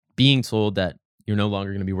being told that you're no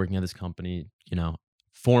longer going to be working at this company,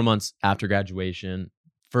 4 months after graduation,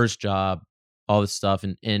 first job, all this stuff,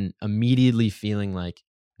 and immediately feeling like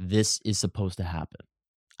this is supposed to happen.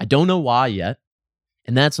 I don't know why yet,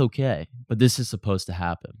 and that's okay, but this is supposed to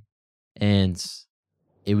happen. And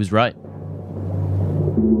it was right.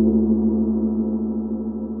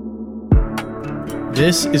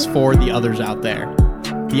 This is for the others out there,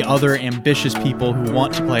 the other ambitious people who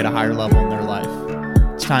want to play at a higher level in their life.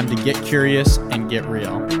 It's time to get curious and get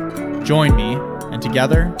real. Join me, and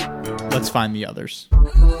together, let's find the others.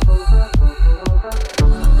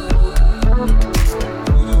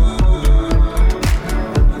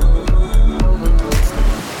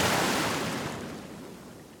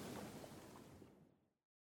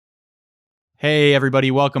 Hey,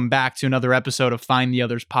 everybody. Welcome back to another episode of Find the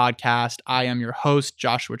Others podcast. I am your host,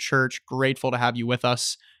 Joshua Church. Grateful to have you with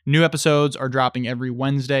us. New episodes are dropping every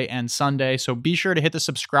Wednesday and Sunday, so be sure to hit the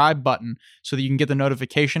subscribe button so that you can get the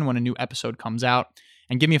notification when a new episode comes out.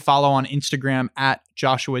 And give me a follow on Instagram at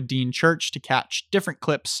Joshua Dean Church to catch different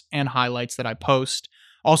clips and highlights that I post.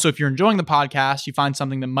 Also, if you're enjoying the podcast, you find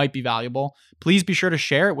something that might be valuable, please be sure to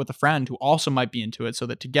share it with a friend who also might be into it so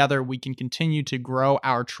that together we can continue to grow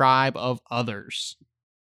our tribe of others.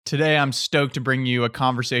 Today, I'm stoked to bring you a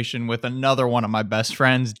conversation with another one of my best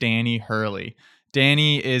friends, Danny Hurley.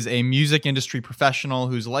 Danny is a music industry professional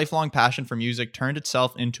whose lifelong passion for music turned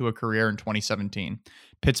itself into a career in 2017.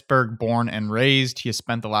 Pittsburgh born and raised, he has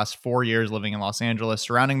spent the last 4 years living in Los Angeles,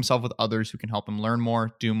 surrounding himself with others who can help him learn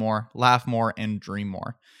more, do more, laugh more, and dream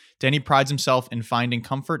more. Danny prides himself in finding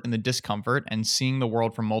comfort in the discomfort and seeing the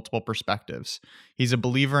world from multiple perspectives. He's a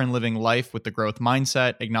believer in living life with the growth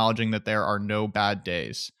mindset, acknowledging that there are no bad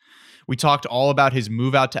days. We talked all about his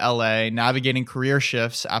move out to LA, navigating career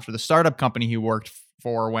shifts after the startup company he worked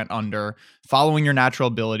for went under, following your natural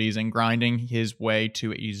abilities, and grinding his way to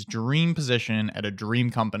his dream position at a dream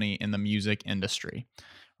company in the music industry.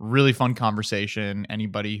 Really fun conversation.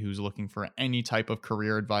 Anybody who's looking for any type of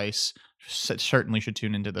career advice certainly should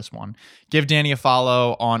tune into this one. Give Danny a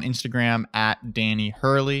follow on Instagram at Danny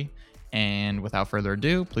Hurley. And without further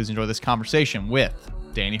ado, please enjoy this conversation with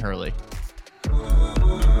Danny Hurley.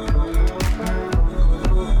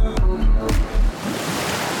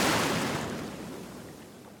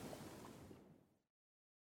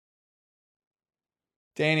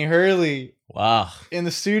 Danny Hurley. Wow. In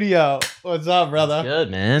the studio. What's up, brother? That's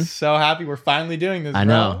good, man. So happy we're finally doing this, I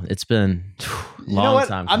know. It's been a long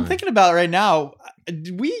time. I'm thinking about it right now.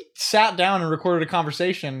 We sat down and recorded a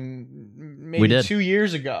conversation maybe 2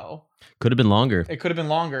 years ago. Could have been longer. It could have been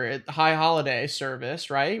longer at the High Holiday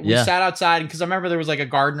service, right? We Yeah. sat outside because I remember there was like a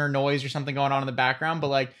gardener noise or something going on in the background, but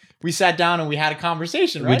like we sat down and we had a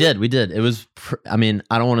conversation, right? We did. It was, I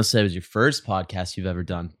don't want to say it was your first podcast you've ever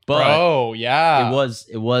done, but oh yeah, it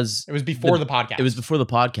was before the podcast. It was before the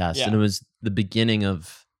podcast, Yeah. and it was the beginning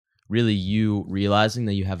of really you realizing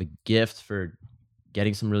that you have a gift for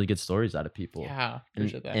getting some really good stories out of people. Yeah,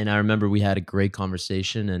 appreciate that. And I remember we had a great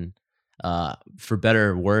conversation, and for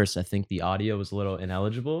better or worse, I think the audio was a little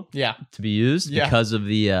ineligible Yeah, to be used Yeah. because of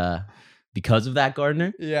the because of that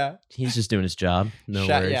gardener. yeah. He's just doing his job. No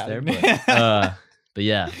Shout- worries yeah. there. But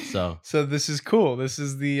yeah, so So this is cool. This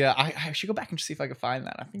is the I should go back and see if I could find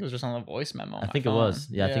that. I think it was just on the voice memo. on I my think it phone. was.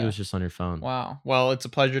 Yeah, I think it was just on your phone. Wow. Well, it's a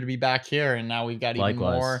pleasure to be back here, and now we've got even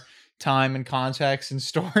Likewise. more time and context and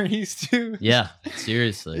stories too. Yeah,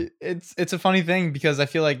 seriously. It's a funny thing because I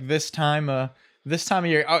feel like this time of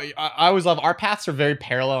year, I always love our paths are very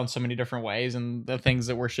parallel in so many different ways, and the things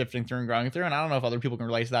that we're shifting through and growing through. And I don't know if other people can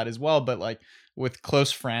relate to that as well, but like with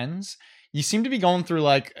close friends, you seem to be going through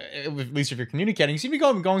like, at least if you're communicating, you seem to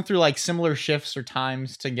be going through like similar shifts or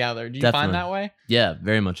times together. Do you Definitely. find that way? Yeah,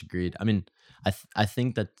 very much agreed. I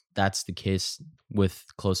think that that's the case with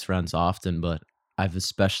close friends often, but I've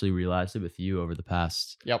especially realized it with you over the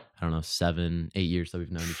past, Yep. 7-8 years that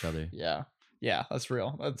we've known each other. Yeah. Yeah, that's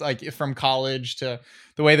real. That's like from college to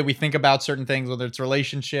the way that we think about certain things, whether it's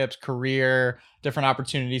relationships, career, different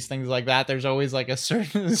opportunities, things like that. There's always like a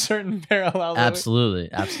certain parallel. Absolutely.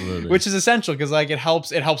 Which is essential because like it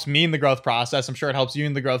helps me in the growth process. I'm sure it helps you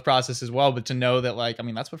in the growth process as well. But to know that like,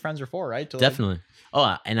 that's what friends are for, right? To Definitely.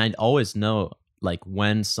 And I always know like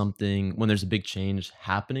when there's a big change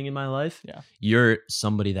happening in my life, Yeah. you're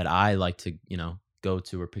somebody that I like to, go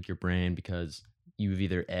to or pick your brain because you've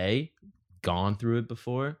either A, gone through it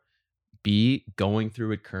before, B, going through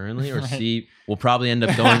it currently, or Right. C, we'll probably end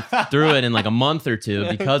up going through it in like a month or two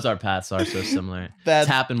because our paths are so similar. That's-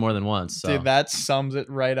 It's happened more than once. So. Dude, that sums it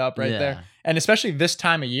right up right Yeah. there. And especially this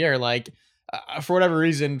time of year, like for whatever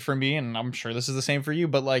reason for me, and I'm sure this is the same for you,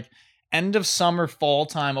 but like end of summer, fall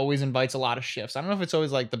time always invites a lot of shifts. I don't know if it's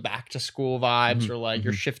always like the back to school vibes or like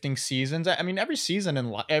you're shifting seasons. I mean, every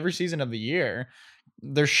season every season of the year,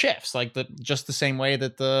 there's shifts, like just the same way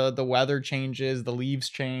that the weather changes, the leaves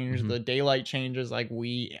change, the daylight changes. Like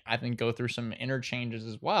I think go through some interchanges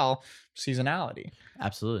as well. Seasonality.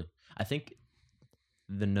 Absolutely. I think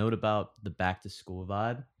the note about the back to school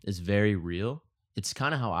vibe is very real. It's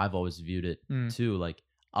kind of how I've always viewed it too. Like,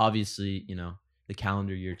 obviously, the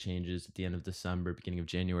calendar year changes at the end of December, beginning of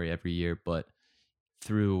January every year, but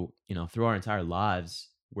through our entire lives,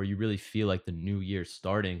 where you really feel like the new year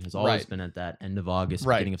starting has always been at that end of August,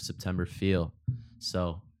 beginning of September feel.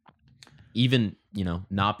 So even,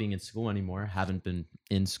 not being in school anymore, haven't been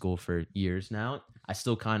in school for years now, I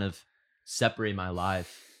still kind of separate my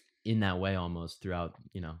life in that way almost throughout,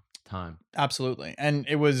 time. Absolutely. And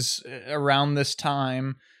it was around this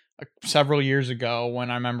time several years ago when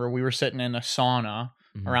I remember we were sitting in a sauna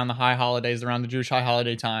around the high holidays, around the Jewish high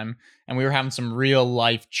holiday time, and we were having some real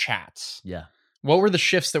life chats. Yeah. What were the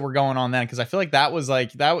shifts that were going on then? Because I feel like that was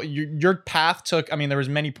like that. Your path took. I mean, there was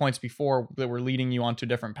many points before that were leading you onto a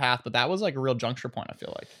different path, but that was like a real juncture point. I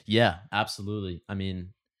feel like. Yeah, absolutely. I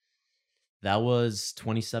mean, that was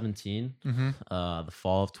 2017, the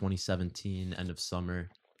fall of 2017, end of summer,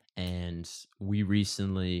 and we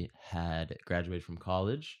recently had graduated from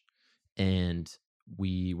college, and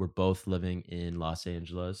we were both living in Los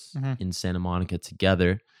Angeles, in Santa Monica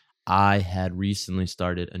together. I had recently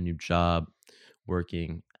started a new job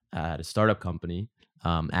working at a startup company,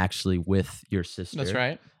 actually with your sister. That's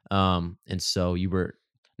right. And so you were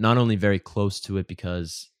not only very close to it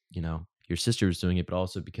because, your sister was doing it, but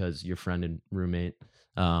also because your friend and roommate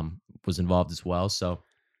was involved as well. So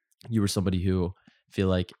you were somebody who I feel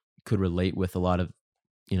like could relate with a lot of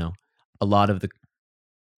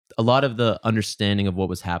the understanding of what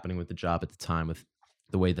was happening with the job at the time, with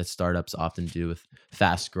the way that startups often do with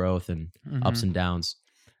fast growth and ups and downs.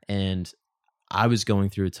 And I was going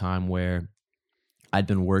through a time where I'd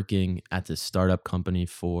been working at this startup company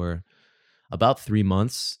for about 3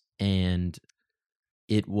 months, and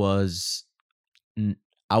it was,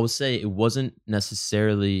 I would say it wasn't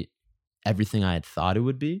necessarily everything I had thought it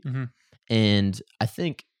would be. And I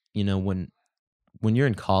think, when you're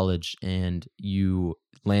in college and you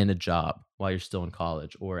land a job while you're still in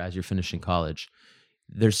college or as you're finishing college,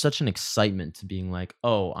 there's such an excitement to being like,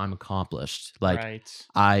 oh, I'm accomplished. Like,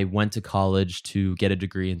 I went to college to get a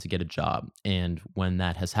degree and to get a job. And when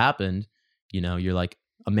that has happened, you're like,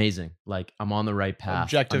 amazing. Like, I'm on the right path.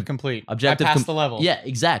 Objective complete. I passed the level. Yeah,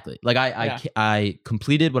 exactly. Like I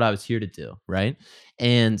completed what I was here to do. Right.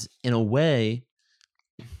 And in a way,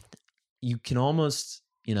 you can almost,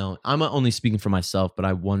 I'm only speaking for myself, but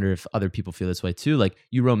I wonder if other people feel this way too. Like,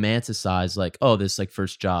 you romanticize like, oh, this like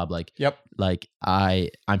first job, like, like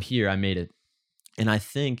I'm here, I made it. And I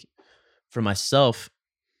think for myself,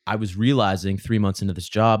 I was realizing 3 months into this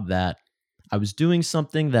job that I was doing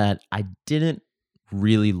something that I didn't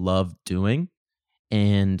really love doing,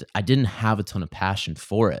 and I didn't have a ton of passion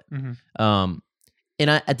for it. And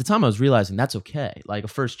at the time I was realizing that's okay. Like, a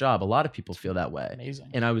first job, a lot of people feel that way.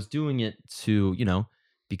 Amazing. And I was doing it to,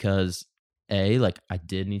 because like I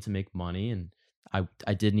did need to make money, and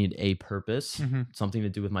I did need a purpose, something to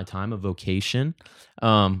do with my time, a vocation.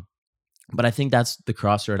 But I think that's the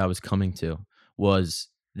crossroad I was coming to, was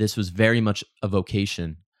this was very much a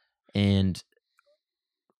vocation. And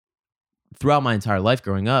throughout my entire life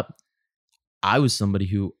growing up, I was somebody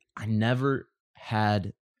who I never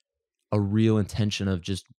had a real intention of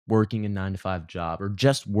just working a 9-to-5 job or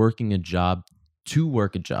just working a job to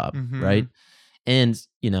work a job, right? And,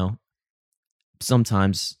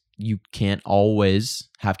 sometimes you can't always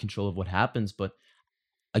have control of what happens. But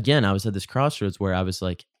again, I was at this crossroads where I was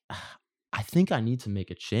like, I think I need to make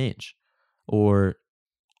a change, or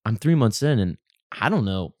I'm 3 months in and I don't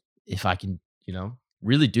know if I can,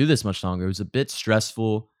 really do this much longer. It was a bit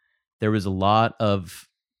stressful. There was a lot of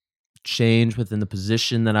change within the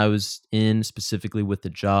position that I was in, specifically with the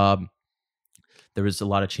job. There was a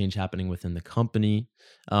lot of change happening within the company.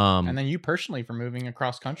 And then you personally for moving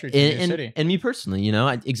across country to a new city. And me personally,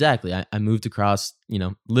 exactly. I moved across,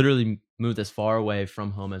 literally moved as far away from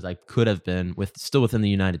home as I could have been, still within the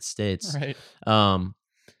United States. Right.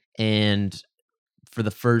 And for the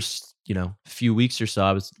first, few weeks or so,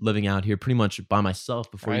 I was living out here pretty much by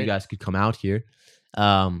myself before you guys could come out here.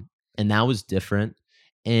 And that was different.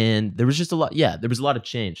 And there was just there was a lot of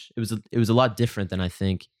change. It was a lot different than I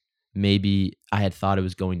think maybe I had thought it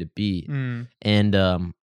was going to be. And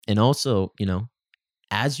also,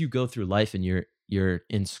 as you go through life and you're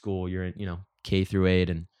in school, you're in, K through 8,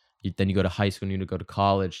 and then you go to high school and you go to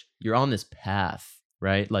college, you're on this path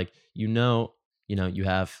right? Like, you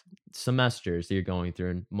have semesters that you're going through,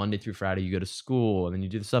 and Monday through Friday you go to school, and then you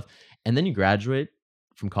do the stuff, and then you graduate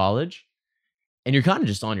from college, and you're kind of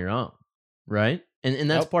just on your own, right? And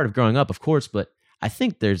that's Yep. part of growing up, of course, but I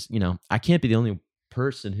think there's, I can't be the only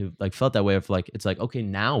person who like felt that way of like, it's like, okay,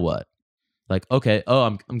 now what? Like, okay, oh,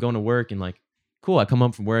 I'm going to work, and like, cool, I come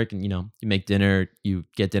home from work, and you make dinner, you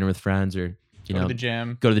get dinner with friends, or Go to the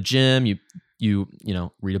gym. go to the gym, you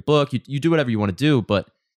read a book, you do whatever you want to do, but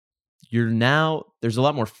there's a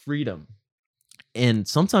lot more freedom. And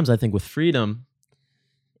sometimes I think with freedom,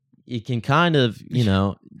 it can kind of,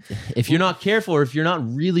 if you're not careful, or if you're not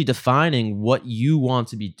really defining what you want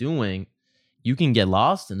to be doing, you can get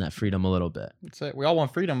lost in that freedom a little bit. That's it. We all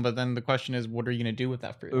want freedom, but then the question is, what are you going to do with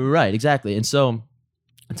that freedom? Right, exactly. And so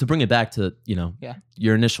to bring it back to,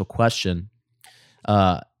 your initial question,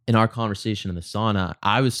 in our conversation in the sauna,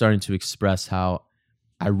 I was starting to express how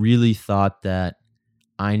I really thought that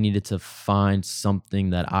I needed to find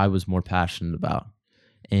something that I was more passionate about,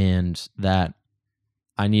 and that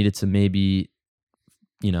I needed to maybe,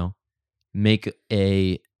 make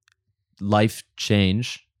a life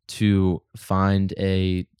change to find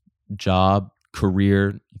a job,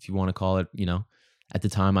 career, if you want to call it, at the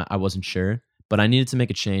time I wasn't sure, but I needed to make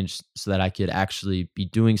a change so that I could actually be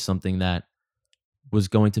doing something that was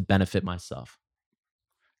going to benefit myself.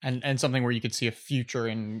 And something where you could see a future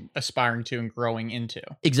in aspiring to and growing into.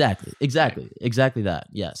 Exactly that.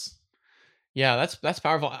 Yes. Yeah, that's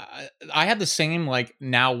powerful. I had the same like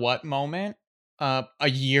now what moment a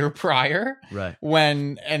year prior, Right.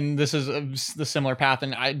 and this is the similar path,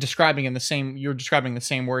 and you're describing the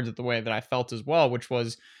same words at the way that I felt as well, which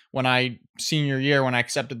was when senior year, when I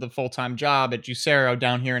accepted the full-time job at Juicero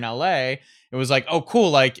down here in LA. It was like, oh,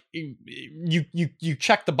 cool. Like you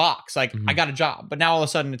check the box. Like I got a job, but now all of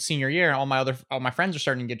a sudden it's senior year, and all my friends are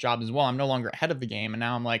starting to get jobs as well. I'm no longer ahead of the game, and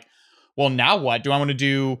now I'm like, well, now what? Do I want to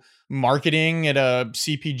do marketing at a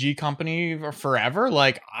CPG company forever?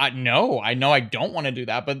 Like, I know I don't want to do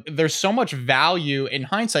that, but there's so much value in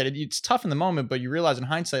hindsight. It's tough in the moment, but you realize in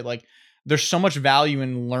hindsight, like there's so much value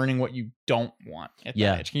in learning what you don't want at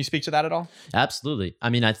that age. Can you speak to that at all? Absolutely. I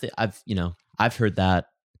mean, I think I've heard that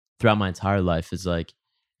throughout my entire life, is like,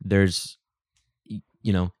 there's,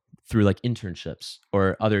 through like internships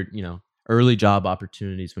or other, early job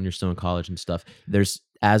opportunities when you're still in college and stuff, there's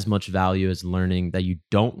as much value as learning that you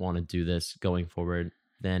don't want to do this going forward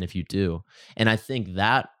than if you do. And I think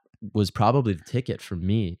that was probably the ticket for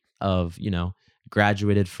me of,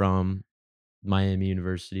 graduated from Miami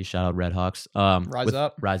University, shout out Redhawks,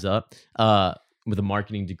 rise up, with a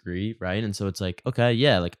marketing degree. Right. And so it's like, okay,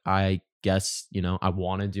 yeah, like I guess, I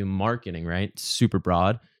want to do marketing, right? Super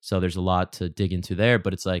broad. So there's a lot to dig into there,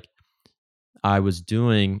 but it's like, I was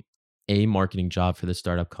doing a marketing job for the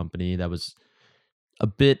startup company that was a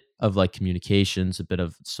bit of like communications, a bit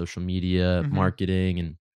of social media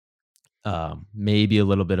marketing, and maybe a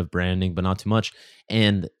little bit of branding, but not too much.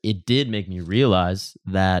 And it did make me realize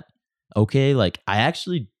that, okay, like I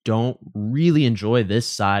actually don't really enjoy this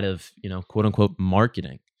side of, quote unquote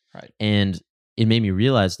marketing. Right. And it made me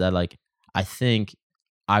realize that like, I think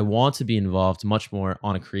I want to be involved much more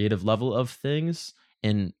on a creative level of things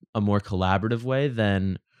in a more collaborative way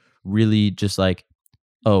than really just like,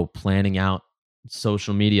 planning out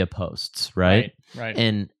social media posts. Right.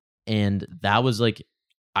 And that was like,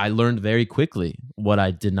 I learned very quickly what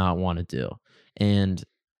I did not want to do. And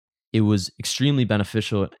it was extremely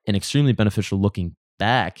beneficial looking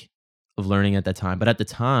back of learning at that time. But at the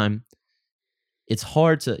time, it's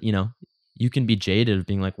hard to, you can be jaded of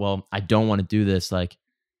being like, well, I don't want to do this. Like,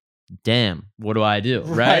 damn, what do I do?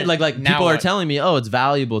 Right. Like people are telling me, oh, it's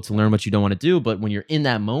valuable to learn what you don't want to do. But when you're in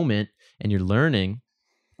that moment and you're learning,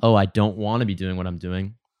 oh, I don't want to be doing what I'm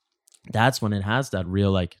doing, that's when it has that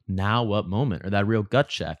real, like, now what moment, or that real gut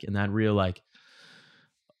check, and that real, like,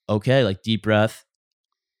 okay, like deep breath.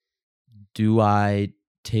 Do I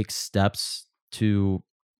take steps to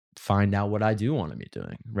find out what I do want to be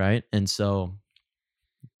doing? Right. And so,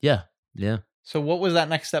 yeah. So what was that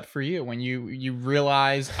next step for you when you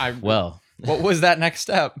realized what was that next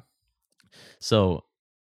step? So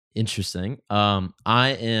interesting. I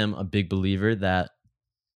am a big believer that,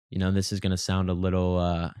 this is going to sound a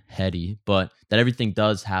little heady, but that everything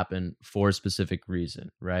does happen for a specific reason,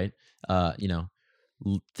 right?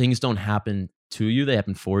 Things don't happen to you, they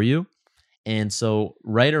happen for you. And so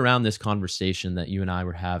right around this conversation that you and I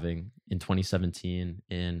were having in 2017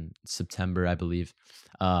 in September, I believe,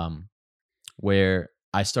 where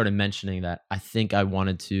I started mentioning that I think I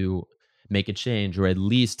wanted to make a change, or at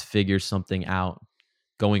least figure something out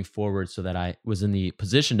going forward so that I was in the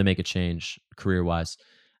position to make a change career-wise.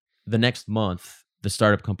 The next month, the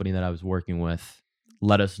startup company that I was working with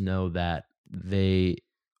let us know that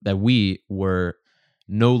we were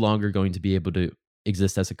no longer going to be able to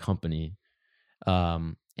exist as a company,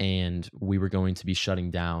 and we were going to be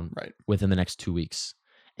shutting down Right. within the next 2 weeks.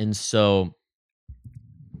 And so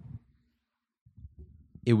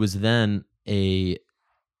it was then a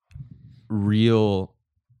real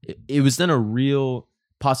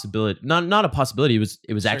possibility, not a possibility,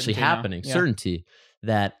 it was actually Certainty now. happening, Yeah. certainty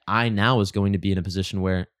that I now was going to be in a position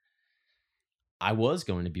where I was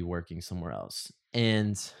going to be working somewhere else.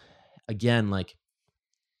 And again, like,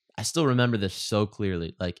 I still remember this so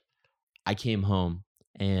clearly. Like, I came home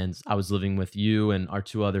and I was living with you and our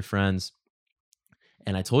two other friends,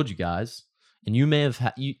 and I told you guys, and you may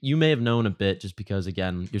have you may have known a bit just because,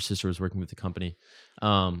 again, your sister was working with the company.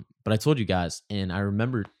 But I told you guys, and I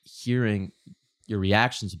remember hearing your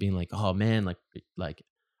reactions of being like, "Oh man, like,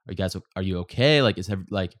 are you okay? Like,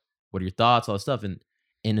 what are your thoughts? All this stuff." And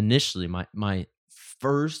initially, my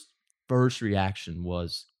first reaction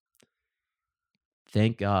was,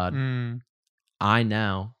 "Thank God, Mm. I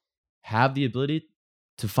now have the ability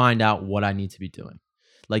to find out what I need to be doing."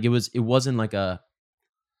 Like, it wasn't like a,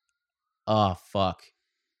 "Oh fuck."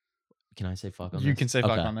 Can I say fuck on You this? can say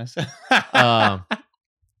fuck Okay. on this.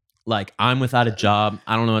 Like, I'm without a job.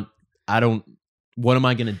 What am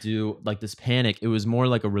I gonna do? Like, this panic. It was more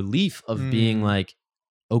like a relief of being Mm. like,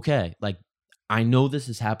 okay, like, I know this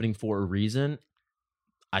is happening for a reason.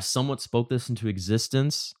 I somewhat spoke this into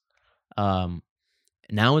existence.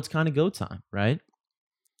 Now it's kind of go time, right?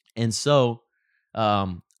 And so,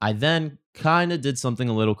 I then kind of did something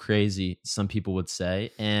a little crazy, some people would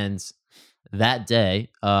say. And that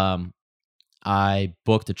day, I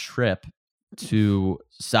booked a trip to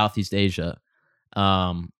Southeast Asia.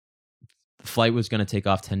 The flight was going to take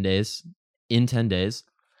off 10 days,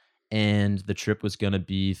 and the trip was going to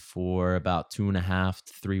be for about 2.5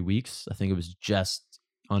 to 3 weeks. I think it was just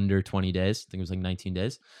under 20 days. I think it was like 19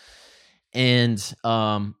 days. And,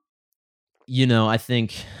 I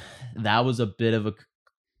think that was a bit of a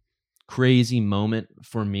crazy moment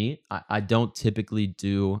for me. I don't typically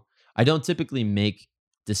make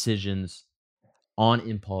decisions on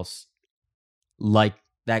impulse like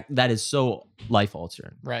that. That is so life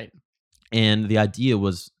altering. Right. And the idea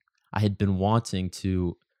was, I had been wanting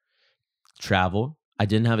to travel. I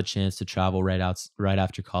didn't have a chance to travel right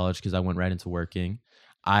after college because I went right into working.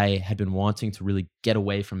 I had been wanting to really get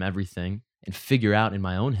away from everything and figure out in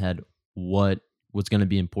my own head what was going to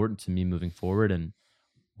be important to me moving forward and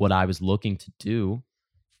what I was looking to do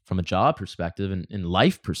from a job perspective and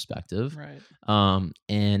life perspective. Right.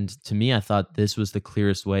 And to me, I thought this was the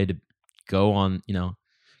clearest way to go on,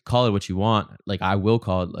 call it what you want. Like, I will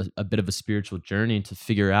call it a bit of a spiritual journey to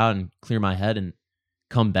figure out and clear my head and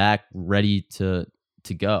come back ready to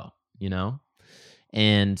go,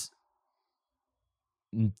 and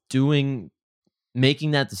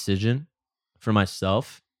making that decision for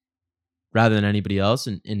myself rather than anybody else,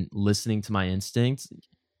 and listening to my instincts,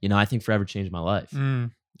 I think forever changed my life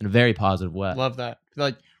in a very positive way. Love that.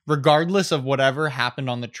 Like, regardless of whatever happened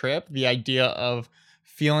on the trip, the idea of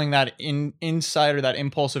feeling that inside, or that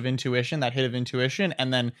impulse of intuition, that hit of intuition,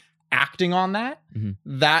 and then acting on that,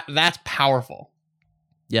 that's powerful.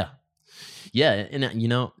 Yeah. And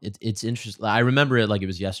it's interesting. I remember it like it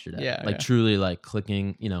was yesterday. Yeah. Truly, like,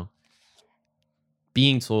 clicking,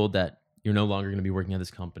 being told that you're no longer going to be working at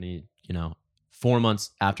this company, 4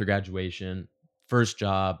 months after graduation, first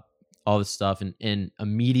job, all this stuff, and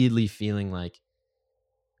immediately feeling like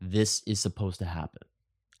this is supposed to happen.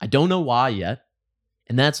 I don't know why yet,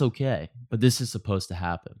 and that's okay, but this is supposed to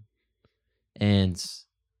happen. And,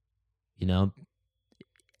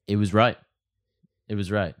 it was right.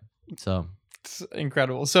 So it's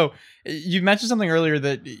incredible. So you mentioned something earlier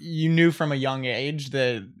that you knew from a young age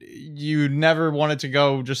that you never wanted to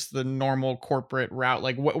go just the normal corporate route.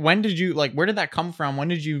 Like, when did you, like, where did that come from? When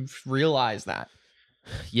did you realize that?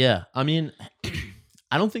 Yeah, I mean,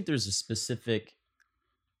 I don't think there's a specific,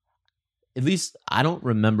 at least I don't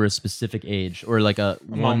remember a specific age or like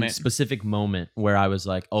one specific moment where I was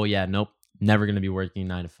like, oh yeah, nope, never going to be working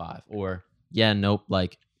 9 to 5, or yeah, nope,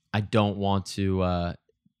 like, I don't want to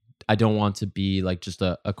be like just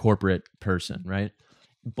a corporate person, right?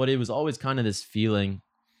 But it was always kind of this feeling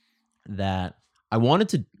that I wanted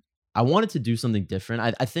to do something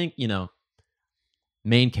different. I think,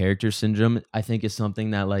 main character syndrome, I think, is something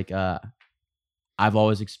that, like, I've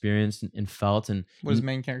always experienced and felt. And what is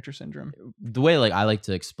main character syndrome? The way, like, I like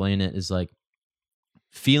to explain it is like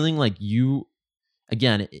feeling like you,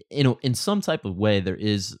 again, in some type of way, there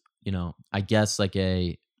is, I guess, like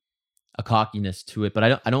a cockiness to it,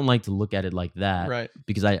 but I don't like to look at it like that. Right.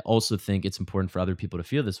 Because I also think it's important for other people to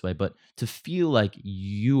feel this way, but to feel like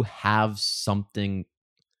you have something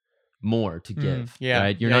more to give, Yeah.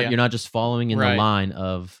 right? Yeah. You're not just following in the Right. line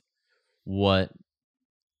of what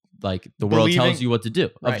like the world tells Believing- you what to do,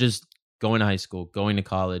 Right. of just going to high school, going to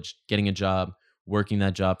college, getting a job, working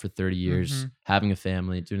that job for 30 years, having a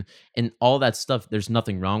family, doing and all that stuff. There's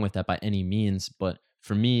nothing wrong with that by any means, but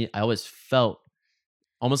for me, I always felt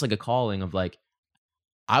almost like a calling of like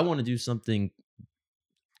I want to do something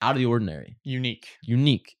out of the ordinary,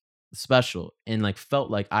 unique, special, and like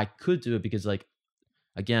felt like I could do it because like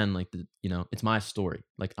again, like it's my story.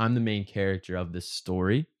 Like I'm the main character of this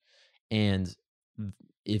story, and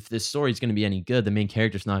if this story is going to be any good, the main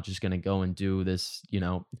character's not just going to go and do this,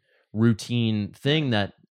 routine thing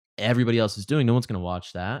that everybody else is doing. No one's going to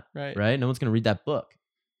watch that, right? No one's going to read that book.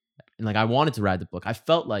 And like I wanted to write the book. I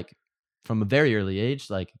felt like from a very early age,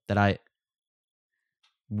 like that I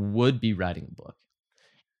would be writing a book.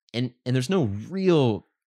 And there's no real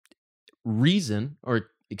reason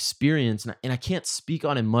or experience, and I can't speak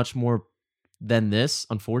on it much more than this,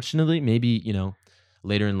 unfortunately. Maybe,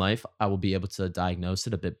 later in life I will be able to diagnose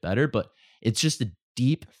it a bit better, but it's just a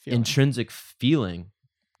deep intrinsic feeling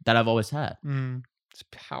that I've always had. It's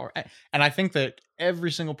power. And I think that every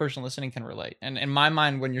single person listening can relate. And in my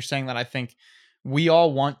mind, when you're saying that, I think we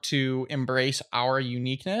all want to embrace our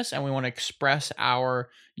uniqueness and we want to express our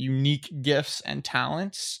unique gifts and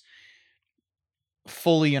talents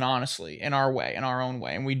fully and honestly in our way, in our own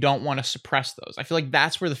way. And we don't want to suppress those. I feel like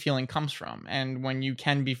that's where the feeling comes from. And when you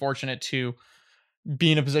can be fortunate to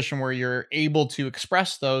be in a position where you're able to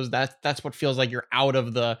express those, that's what feels like you're out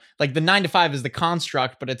of the, like the 9 to 5 is the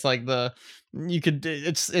construct, but it's like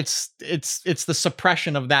it's the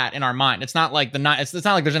suppression of that in our mind. It's not like it's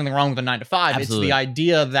not like there's anything wrong with the 9 to 5. Absolutely. It's the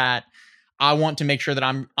idea that I want to make sure that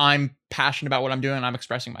I'm passionate about what I'm doing and I'm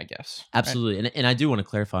expressing my gifts. Absolutely. Right? And I do want to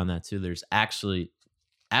clarify on that too. There's actually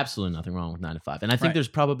absolutely nothing wrong with 9 to 5. And I think there's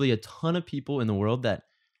probably a ton of people in the world that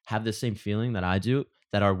have the same feeling that I do,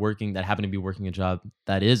 that happen to be working a job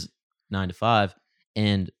that is 9 to 5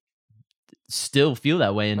 and still feel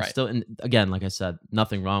that way. And and again, like I said,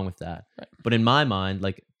 nothing wrong with that. Right. But in my mind,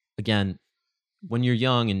 like, again, when you're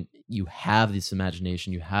young and you have this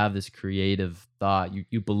imagination, you have this creative thought,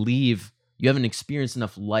 you believe, you haven't experienced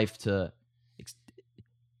enough life for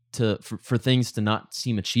things to not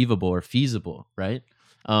seem achievable or feasible, right?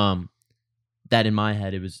 That in my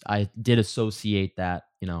head, I did associate that,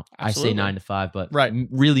 I say 9 to 5, but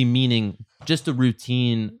really meaning just a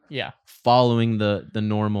routine, following the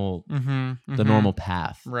normal, the normal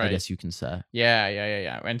path, I guess you can say.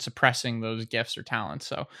 Yeah. And suppressing those gifts or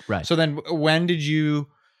talents. So then when did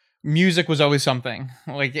music was always something,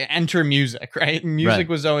 like enter music, right? Music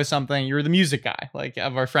was always something. You were the music guy, like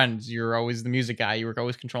of our friends. You're always the music guy. You were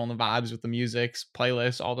always controlling the vibes with the music's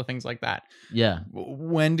playlists, all the things like that. Yeah.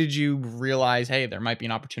 When did you realize, hey, there might be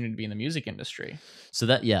an opportunity to be in the music industry? So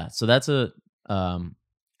that's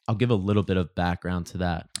I'll give a little bit of background to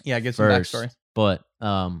that. Yeah, get some backstory. But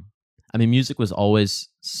music was always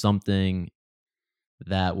something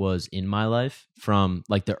that was in my life from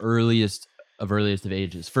like the earliest of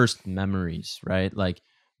ages, first memories, right? Like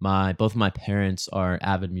both of my parents are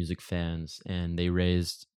avid music fans, and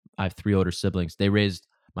I have 3 older siblings. They raised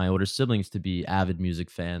my older siblings to be avid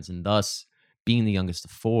music fans, and thus being the youngest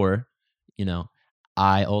of 4,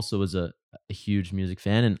 I also was a huge music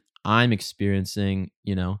fan, and I'm experiencing,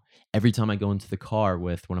 every time I go into the car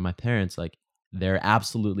with one of my parents, like they're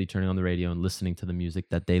absolutely turning on the radio and listening to the music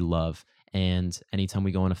that they love. And anytime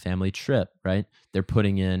we go on a family trip, right, they're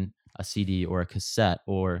putting in a CD or a cassette,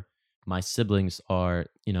 or my siblings are,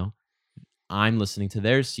 I'm listening to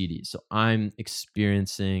their CDs. So I'm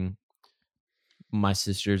experiencing, my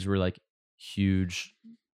sisters were like huge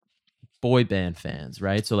boy band fans,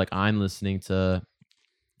 right? So like I'm listening to,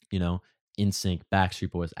 NSYNC,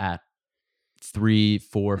 Backstreet Boys at 3,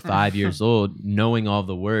 4, 5 years old, knowing all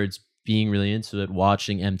the words, being really into it,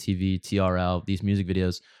 watching MTV, TRL, these music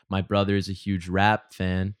videos. My brother is a huge rap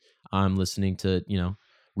fan. I'm listening to,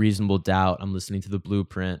 Reasonable Doubt. I'm listening to The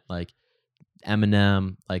Blueprint, like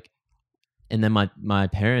Eminem, like, and then my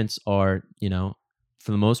parents are,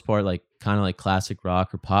 for the most part, like kind of like classic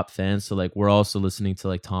rock or pop fans. So like we're also listening to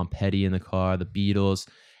like Tom Petty in the car, the Beatles.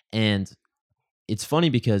 And it's funny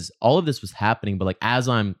because all of this was happening, but like as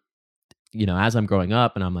I'm growing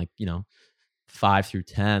up and I'm like, 5 through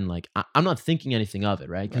 10, like I'm not thinking anything of it,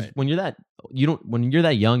 right? Because when you're that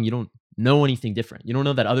young, you don't know anything different. You don't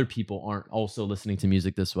know that other people aren't also listening to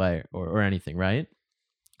music this way or anything, right?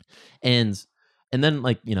 And and then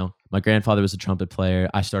like, you know, my grandfather was a trumpet player.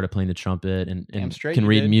 I started playing the trumpet and Damn straight can you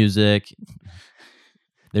read did. music.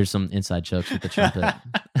 There's some inside jokes with the trumpet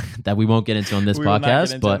that we won't get into on this We will not get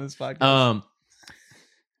podcast, into on this podcast.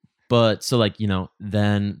 but so like, you know,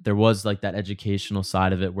 then there was like that educational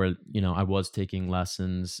side of it where, you know, I was taking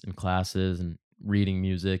lessons and classes and reading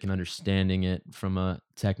music and understanding it from a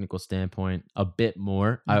technical standpoint a bit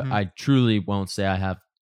more. Mhm. I truly won't say I have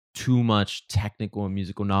too much technical and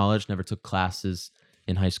musical knowledge. Never took classes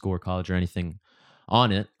in high school or college or anything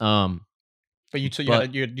on it. But you took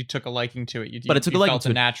but- you took a liking to it. But I took a liking felt to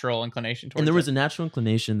a it. natural inclination towards And there was it. a natural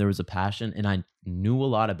inclination, there was a passion, and I knew a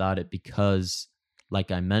lot about it because,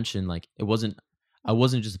 like I mentioned, like I wasn't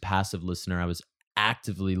just a passive listener. I was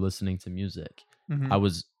actively listening to music. Mhm. I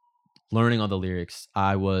was learning all the lyrics.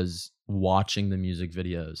 I was watching the music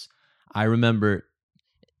videos. I remember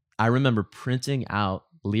printing out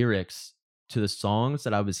lyrics to the songs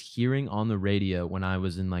that I was hearing on the radio when I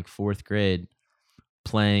was in like 4th grade,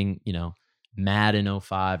 playing, you know, Madden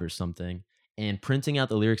 05 or something, and printing out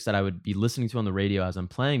the lyrics that I would be listening to on the radio as I'm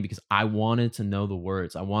playing because I wanted to know the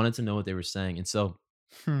words. I wanted to know what they were saying. And so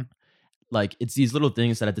Hmm. like it's these little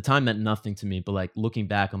things that at the time meant nothing to me, but like looking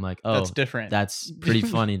back, I'm like, oh, That's different. that's pretty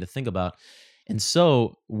funny to think about. And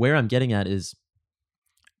so where I'm getting at is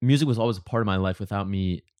music was always a part of my life without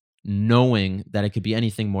me knowing that it could be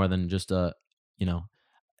anything more than just a, you know,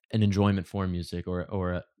 an enjoyment for music or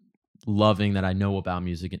a loving that I know about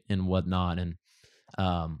music and whatnot. And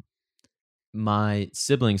my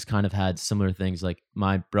siblings kind of had similar things. Like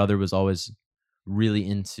my brother was always really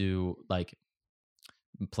into like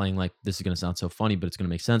playing, like, this is going to sound so funny, but it's going to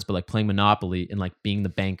make sense, but like playing Monopoly and like being the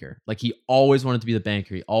banker. Like he always wanted to be the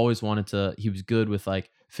banker. He was good with like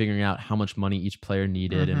figuring out how much money each player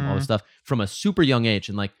needed and all this stuff from a super young age.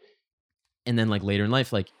 And then like later in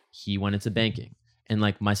life, like he went into banking. And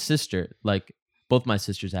like my sister, like both my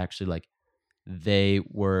sisters actually, like they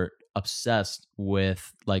were obsessed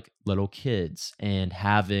with like little kids and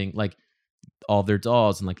having like all their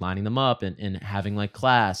dolls and like lining them up and having like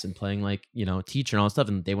class and playing like, you know, teacher and all that stuff.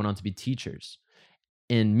 And they went on to be teachers.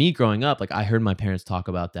 And me growing up, like I heard my parents talk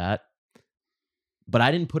about that, but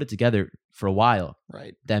I didn't put it together for a while.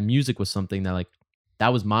 Right. That music was something that like,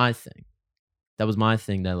 that was my thing. That was my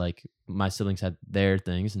thing that like my siblings had their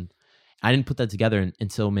things. And I didn't put that together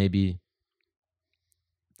until maybe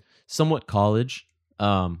somewhat college.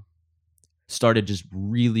 Started just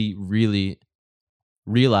really, really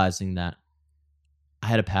realizing that I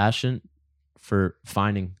had a passion for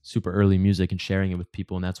finding super early music and sharing it with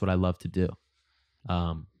people, and that's what I love to do.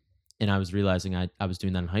 And I was realizing I was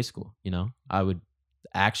doing that in high school. You know, I would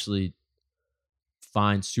actually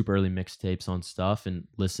find super early mixtapes on stuff and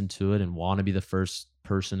listen to it and want to be the first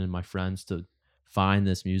person in my friends to find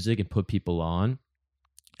this music and put people on.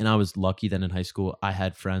 And I was lucky that in high school I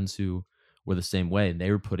had friends who were the same way, and they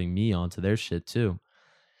were putting me onto their shit too.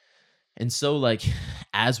 And so like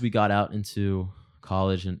as we got out into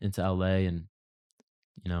college and into LA, and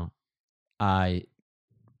you know, I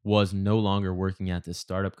was no longer working at this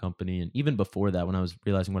startup company. And even before that, when I was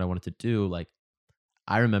realizing what I wanted to do, like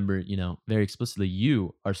I remember, you know, very explicitly,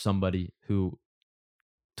 you are somebody who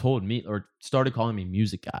told me or started calling me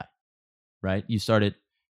music guy, right? You started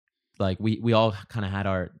like we all kind of had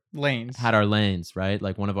our lanes, right?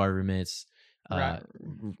 Like one of our roommates,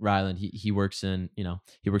 Ryland, he works in, you know,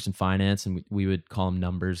 he works in finance, and we would call him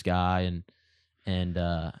numbers guy, and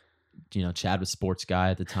you know, Chad was sports guy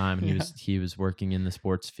at the time, and he was working in the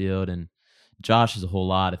sports field, and Josh is a whole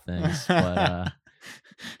lot of things, but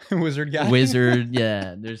wizard guy,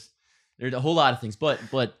 yeah, there's a whole lot of things, but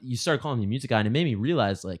you started calling me music guy, and it made me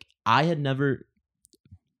realize like I had never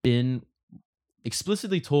been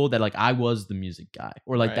explicitly told that like I was the music guy,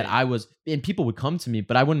 or like that I was, and people would come to me,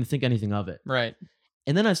 but I wouldn't think anything of it. Right.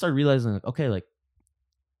 And then I started realizing like, okay, like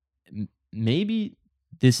maybe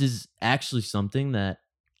this is actually something that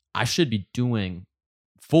I should be doing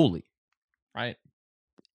fully. Right.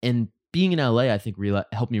 And being in LA, I think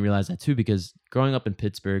helped me realize that too, because growing up in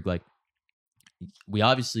Pittsburgh, like we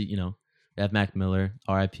obviously, you know, we have Mac Miller,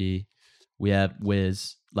 RIP. We have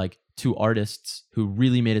Wiz, like two artists who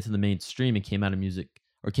really made it to the mainstream and came out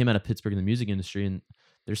of Pittsburgh in the music industry. And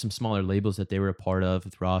there's some smaller labels that they were a part of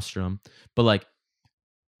with Rostrum, but like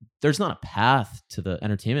there's not a path to the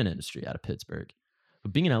entertainment industry out of Pittsburgh.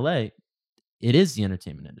 But being in LA, it is the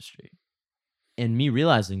entertainment industry. And me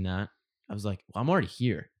realizing that, I was like, well, I'm already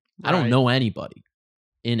here. Right. I don't know anybody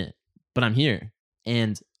in it, but I'm here.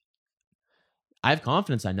 And I have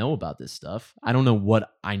confidence I know about this stuff. I don't know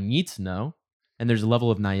what I need to know. And there's a level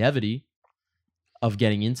of naivety of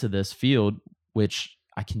getting into this field, which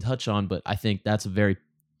I can touch on, but I think that's a very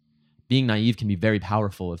being naive can be very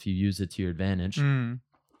powerful if you use it to your advantage.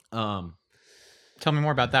 Tell me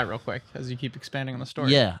more about that real quick as you keep expanding on the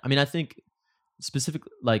story. Yeah, I mean, I think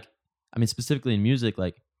specifically in music,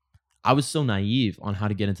 like I was so naive on how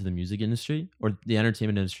to get into the music industry or the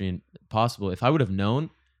entertainment industry and possible. If I would have known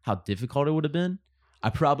how difficult it would have been, I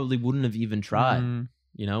probably wouldn't have even tried.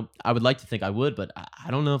 You know, I would like to think I would, but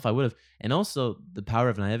I don't know if I would have. And also the power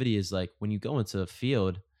of naivety is like when you go into a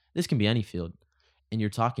field, this can be any field, and you're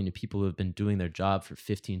talking to people who have been doing their job for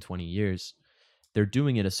 15, 20 years, they're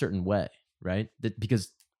doing it a certain way, right?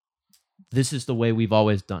 Because this is the way we've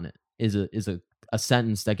always done it, is a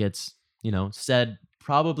sentence that gets, you know, said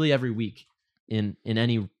probably every week in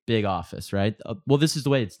any big office, right? Well, this is the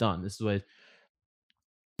way it's done. This is the way.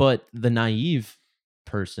 But the naive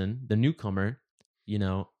person, the newcomer, you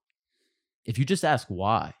know, if you just ask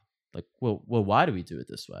why, like, well, why do we do it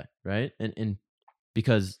this way, right? And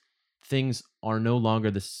because things are no longer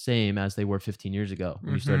the same as they were 15 years ago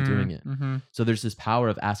when you started doing it. So there's this power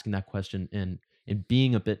of asking that question and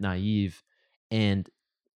being a bit naive and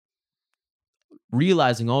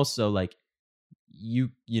realizing also like you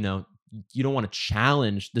know, you don't want to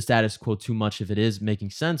challenge the status quo too much if it is making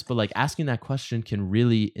sense, but like asking that question can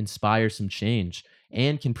really inspire some change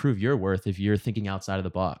and can prove your worth if you're thinking outside of the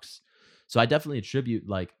box. So I definitely attribute,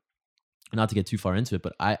 like, not to get too far into it,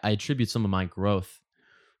 but I attribute some of my growth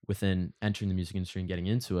within entering the music industry and getting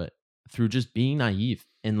into it through just being naive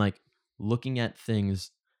and like looking at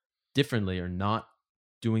things differently or not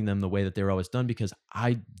doing them the way that they were always done, because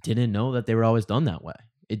I didn't know that they were always done that way.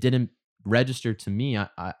 It didn't register to me.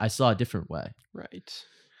 I saw a different way. Right.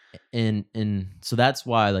 And so that's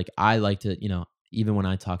why, like, I like to, you know, even when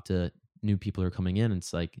I talk to new people who are coming in,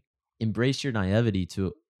 it's like, embrace your naivety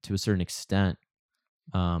to a certain extent,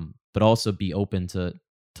 but also be open to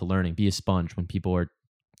learning. Be a sponge when people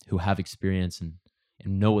who have experience and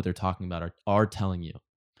know what they're talking about are telling you.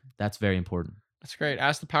 That's very important. That's great.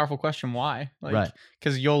 Ask the powerful question, why? Like, right.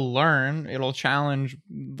 Because you'll learn. It'll challenge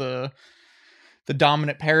the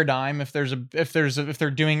dominant paradigm if they're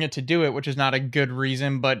doing it to do it, which is not a good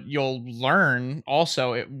reason, but you'll learn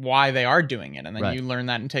also why they are doing it, and then you learn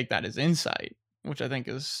that and take that as insight, which I think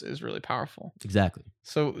is really powerful. Exactly.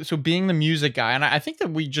 So being the music guy, and I think that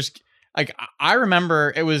we just, like, I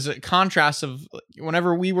remember it was a contrast of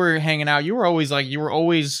whenever we were hanging out, you were always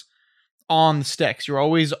on the sticks, you were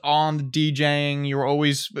always on the DJing, you were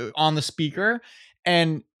always on the speaker.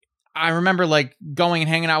 And I remember like going and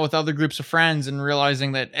hanging out with other groups of friends and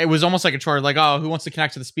realizing that it was almost like a chore, like, oh, who wants to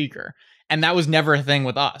connect to the speaker? And that was never a thing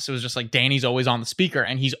with us. It was just like Danny's always on the speaker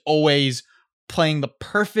and he's always playing the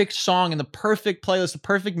perfect song and the perfect playlist, the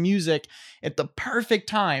perfect music at the perfect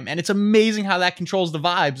time. And it's amazing how that controls the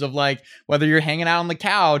vibes of like, whether you're hanging out on the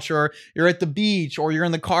couch or you're at the beach or you're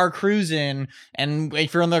in the car cruising. And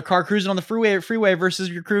if you're in the car cruising on the freeway versus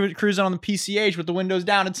you're cruising on the PCH with the windows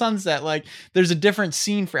down at sunset, like there's a different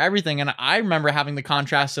scene for everything. And I remember having the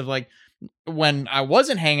contrast of like, when I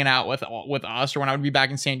wasn't hanging out with us, or when I would be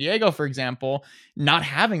back in San Diego, for example, not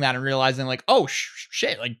having that and realizing like, oh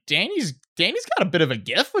shit, like Danny's got a bit of a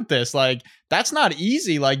gift with this. Like that's not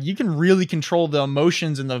easy. Like you can really control the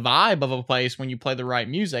emotions and the vibe of a place when you play the right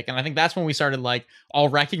music. And I think that's when we started like all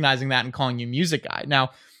recognizing that and calling you music guy.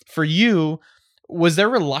 Now, for you, was there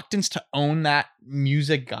reluctance to own that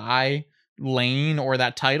music guy lane or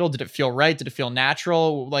that title? Did it feel right? Did it feel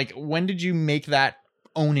natural? Like when did you make that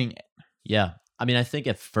owning it? Yeah. I mean, I think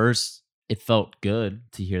at first it felt good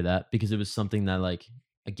to hear that because it was something that, like,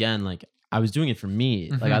 again, like I was doing it for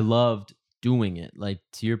me. Like I loved doing it. Like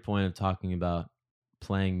to your point of talking about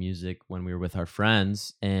playing music when we were with our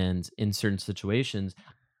friends and in certain situations,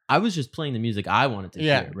 I was just playing the music I wanted to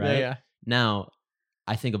hear, right? Yeah. Now,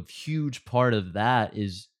 I think a huge part of that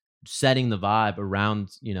is setting the vibe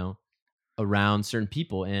around, you know, around certain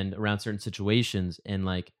people and around certain situations and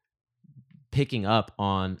like picking up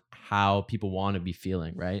on how people want to be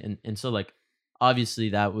feeling, right? And so like obviously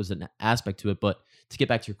that was an aspect to it, but to get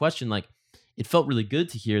back to your question, like it felt really good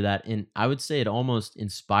to hear that, and I would say it almost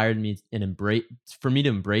inspired me and for me to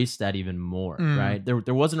embrace that even more, right?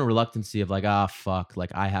 There wasn't a reluctancy of like, fuck,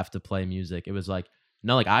 like I have to play music. It was like,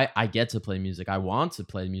 no, like I get to play music. I want to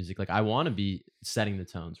play music. Like I want to be setting the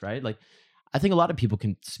tones, right? Like I think a lot of people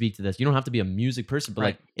can speak to this. You don't have to be a music person, but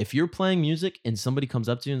like if you're playing music and somebody comes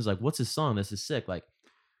up to you and is like, what's this song? This is sick. Like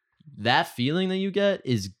that feeling that you get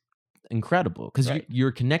is incredible because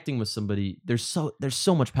you're connecting with somebody. There's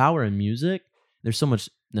so much power in music. There's so much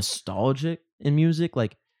nostalgic in music.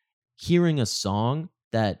 Like hearing a song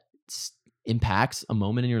that impacts a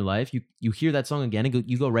moment in your life, you hear that song again and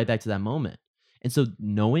you go right back to that moment. And so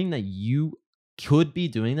knowing that you could be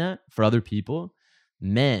doing that for other people,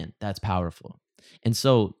 man, that's powerful. And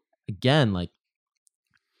so again, like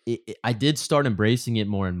I did start embracing it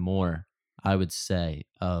more and more, I would say,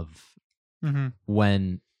 of Mm-hmm.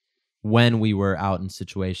 when we were out in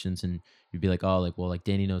situations and you'd be like, oh, like, well, like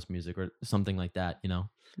Danny knows music or something like that, you know?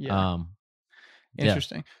 Yeah. Yeah.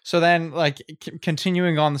 Interesting. So then, like,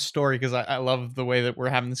 continuing on the story, because I love the way that we're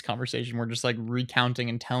having this conversation. We're just like recounting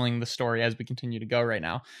and telling the story as we continue to go right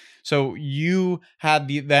now. So you had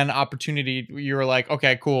the then opportunity. You were like,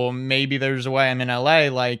 okay, cool. Maybe there's a way. I'm in LA.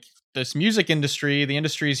 Like this music industry, the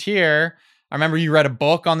industry's here. I remember you read a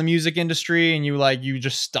book on the music industry, and you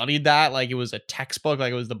just studied that like it was a textbook,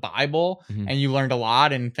 like it was the Bible, Mhm. and you learned a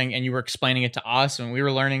lot and you were explaining it to us, and we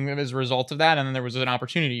were learning as a result of that. And then there was an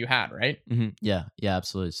opportunity you had, right? Yeah,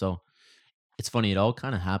 absolutely. So it's funny, it all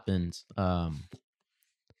kind of happened. I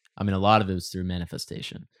mean, a lot of it was through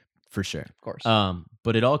manifestation for sure. Of course.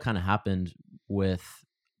 But it all kind of happened with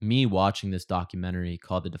me watching this documentary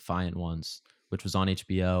called The Defiant Ones, which was on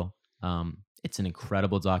HBO. It's an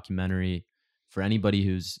incredible documentary for anybody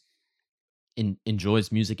who's enjoys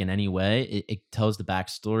music in any way. It tells the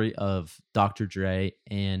backstory of Dr. Dre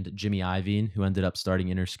and Jimmy Iovine, who ended up starting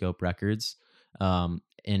Interscope Records,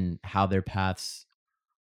 and how their paths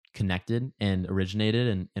connected and originated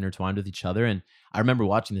and intertwined with each other. And I remember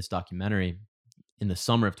watching this documentary in the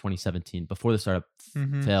summer of 2017 before the startup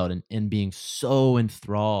Mhm. failed, and being so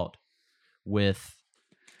enthralled with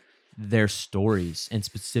their stories, and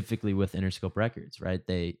specifically with Interscope Records, right?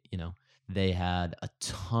 They had a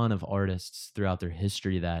ton of artists throughout their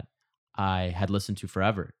history that I had listened to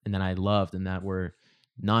forever and that I loved, and that were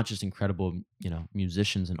not just incredible,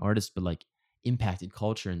 musicians and artists, but like impacted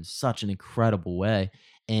culture in such an incredible way.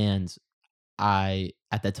 And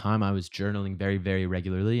at that time, I was journaling very, very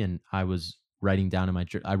regularly, and I was writing down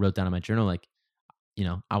I wrote down in my journal, like,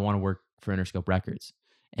 I want to work for Interscope Records.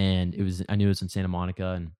 And I knew it was in Santa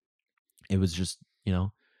Monica, and it was just,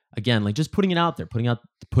 again, like just putting it out there,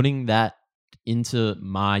 putting that into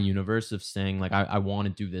my universe of saying like, I want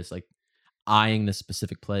to do this, like eyeing this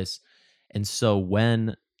specific place. And so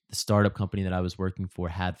when the startup company that I was working for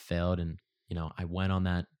had failed, and, I went on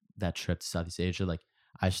that trip to Southeast Asia, like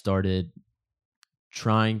I started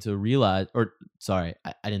trying to realize, or sorry,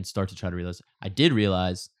 I didn't start to try to realize. I did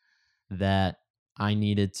realize that I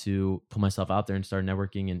needed to put myself out there and start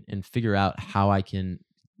networking, and figure out how I can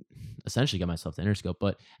essentially get myself to Interscope,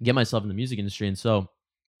 but get myself in the music industry. And so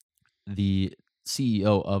the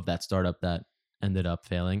CEO of that startup that ended up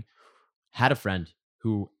failing had a friend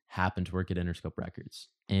who happened to work at Interscope Records.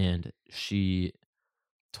 And she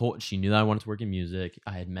knew that I wanted to work in music.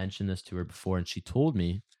 I had mentioned this to her before, and she told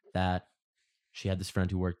me that she had this friend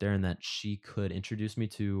who worked there, and that she could introduce me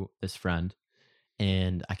to this friend,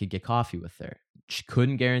 and I could get coffee with her. She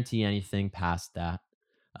couldn't guarantee anything past that.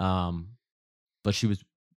 But she was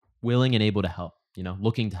willing and able to help,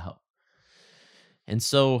 looking to help. And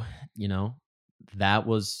so, that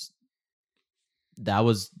was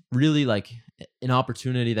really like an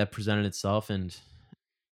opportunity that presented itself. And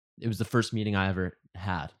it was the first meeting I ever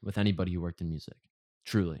had with anybody who worked in music.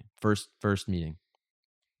 Truly. First meeting.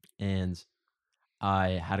 And I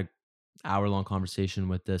had an hour-long conversation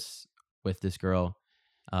with this girl,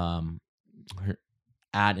 at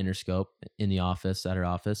Interscope, at her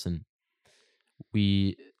office. And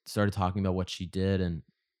we started talking about what she did and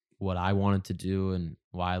what I wanted to do and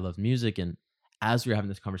why I love music. And as we were having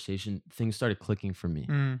this conversation, things started clicking for me.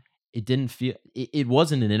 It didn't feel, it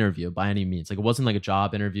wasn't an interview by any means. Like it wasn't like a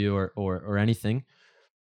job interview or anything,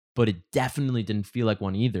 but it definitely didn't feel like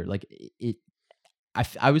one either. Like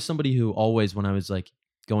I was somebody who always, when I was like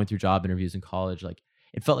going through job interviews in college, like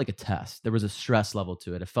it felt like a test. There was a stress level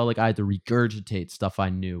to it. It felt like I had to regurgitate stuff I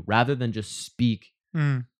knew rather than just speak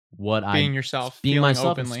Being yourself, being feeling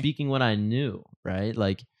myself openly. and speaking what I knew, right?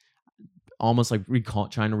 Like almost like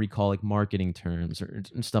trying to recall like marketing terms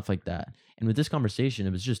and stuff like that. And with this conversation,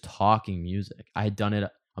 it was just talking music. I had done it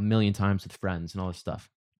a million times with friends and all this stuff.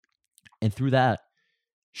 And through that,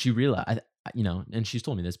 she realized, and she's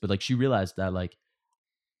told me this, but like she realized that like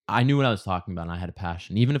I knew what I was talking about and I had a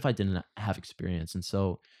passion, even if I didn't have experience. And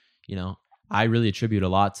so, I really attribute a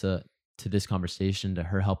lot to this conversation, to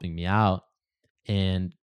her helping me out.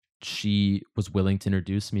 And she was willing to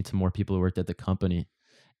introduce me to more people who worked at the company.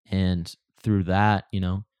 And through that,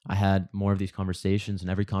 I had more of these conversations, and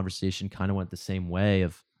every conversation kind of went the same way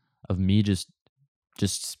of me just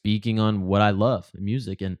speaking on what I love,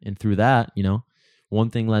 music. And through that, one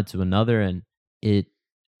thing led to another, and it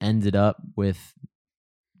ended up with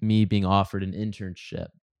me being offered an internship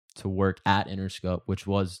to work at Interscope, which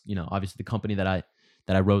was, obviously the company that I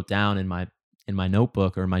wrote down in my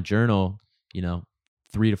notebook or my journal,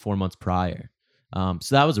 3 to 4 months prior.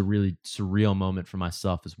 So that was a really surreal moment for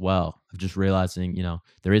myself as well, of just realizing,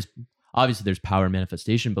 there's power in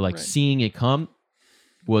manifestation, but like Right. seeing it come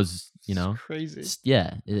was, It's crazy.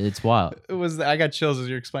 It's wild. I got chills as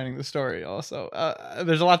you're explaining the story. Also,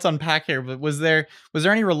 there's a lot to unpack here. But was there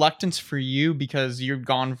any reluctance for you because you've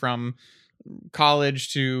gone from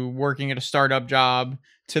college to working at a startup job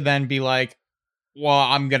to then be like, well,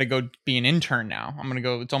 I'm gonna go be an intern now. I'm gonna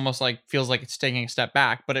go. It's almost like feels like it's taking a step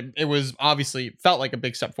back, but it was obviously felt like a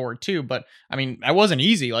big step forward too. But I mean, that wasn't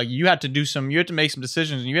easy. Like you had to make some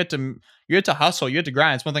decisions, and you had to hustle, you had to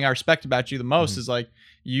grind. It's one thing I respect about you the most is like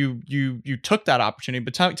you took that opportunity.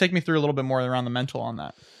 But take me through a little bit more around the mental on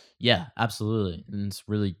that. Yeah, absolutely. And it's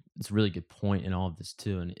a really good point in all of this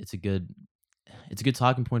too. And it's a good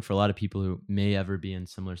talking point for a lot of people who may ever be in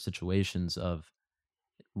similar situations of,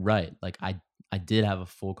 right, like I did have a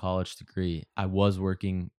full college degree. I was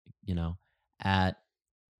working, at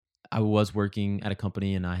a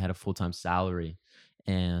company, and I had a full-time salary,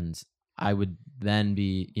 and I would then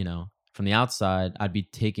be, from the outside, I'd be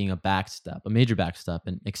taking a major back step,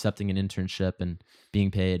 and accepting an internship and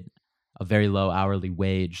being paid a very low hourly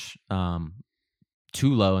wage,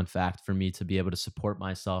 too low, in fact, for me to be able to support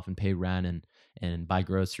myself and pay rent and buy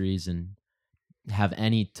groceries and have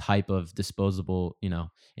any type of disposable,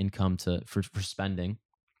 income for spending.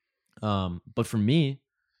 But for me,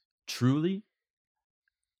 truly,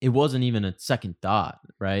 it wasn't even a second thought,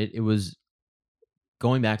 right? It was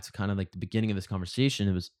going back to kind of like the beginning of this conversation.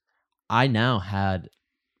 It was, I now had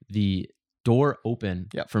the door open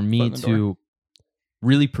for me to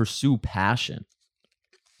really pursue passion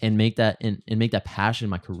and make that passion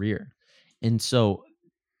my career. And so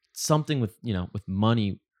something with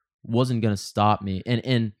money wasn't going to stop me.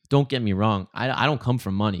 And don't get me wrong, I don't come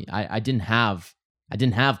from money. I didn't have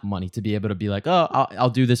money to be able to be like, oh, I'll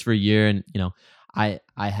do this for a year, and I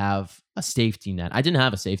have a safety net. I didn't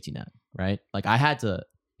have a safety net, right? Like I had to,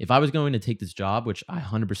 if I was going to take this job, which I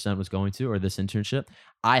 100% was going to, or this internship,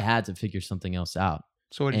 I had to figure something else out.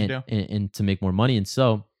 So what did you do? And to make more money. And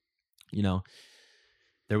so,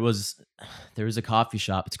 there was a coffee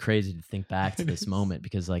shop. It's crazy to think back to this moment,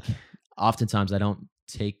 because like oftentimes I don't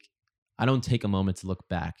take a moment to look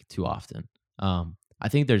back too often. I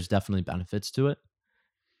think there's definitely benefits to it,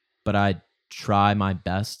 but I try my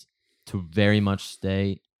best to very much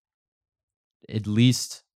stay in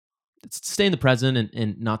the present,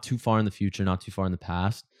 and not too far in the future, not too far in the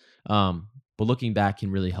past. But looking back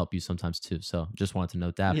can really help you sometimes too. So just wanted to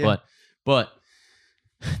note that. Yeah. But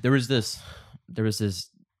there was this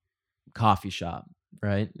coffee shop,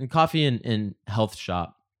 right? A coffee and health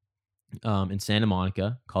shop in Santa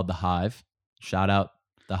Monica called The Hive. Shout out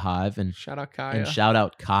The Hive, and shout out Kaya. And shout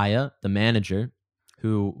out Kaya, the manager,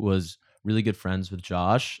 who was really good friends with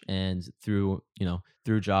Josh, and through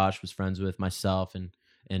Josh was friends with myself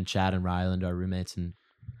and Chad and Ryland, our roommates. And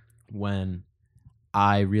when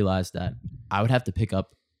I realized that I would have to pick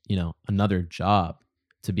up, another job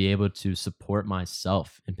to be able to support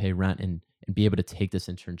myself and pay rent and be able to take this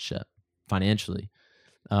internship financially,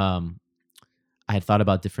 I had thought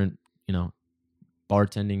about different,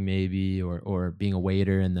 bartending maybe, or being a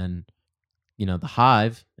waiter. And then, The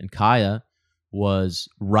Hive and Kaya was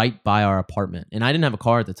right by our apartment, and I didn't have a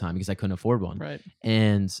car at the time because I couldn't afford one. Right.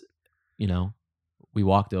 And, we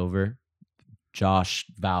walked over. Josh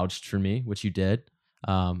vouched for me, which you did,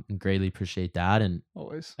 and greatly appreciate that. And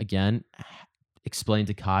always, again, explained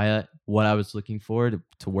to Kaya what I was looking for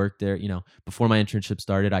to work there. Before my internship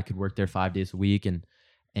started, I could work there 5 days a week,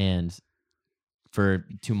 and for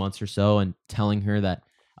 2 months or so, and telling her that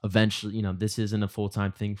eventually, this isn't a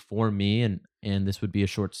full-time thing for me, and this would be a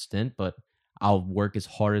short stint, but I'll work as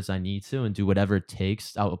hard as I need to and do whatever it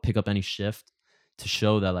takes. I'll pick up any shift to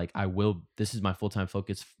show that like this is my full-time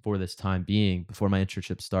focus for this time being before my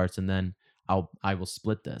internship starts. And then I will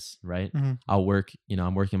split this, right? Mm-hmm. I'll work,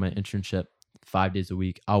 I'm working my internship 5 days a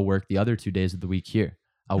week. I'll work the other 2 days of the week here.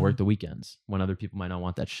 I'll work the weekends when other people might not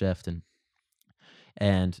want that shift.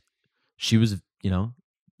 And she was,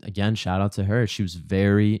 again, shout out to her. She was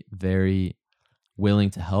very, very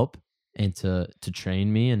willing to help and to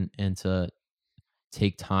train me and to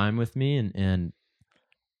take time with me.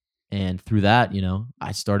 And through that,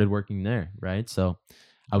 I started working there. Right. So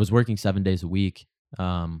I was working 7 days a week,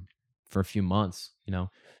 for a few months,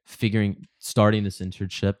 starting this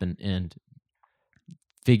internship and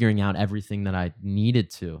figuring out everything that I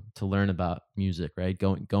needed to learn about music, right?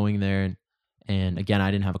 Going there. And again,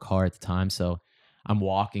 I didn't have a car at the time, so I'm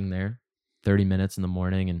walking there 30 minutes in the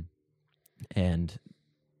morning and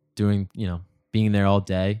doing, being there all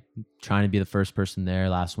day, trying to be the first person there,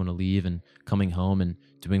 last one to leave, and coming home and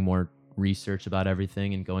doing more research about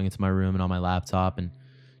everything and going into my room and on my laptop and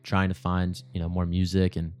trying to find, more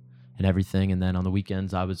music and everything. And then on the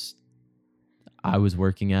weekends, I was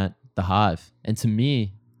working at the Hive. And to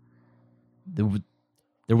me,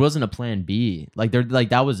 there wasn't a plan B. Like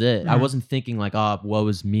that was it. I wasn't thinking like, oh, woe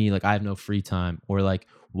is me. Like I have no free time, or like,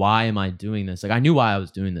 why am I doing this? Like I knew why I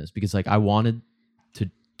was doing this, because like I wanted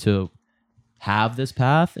to have this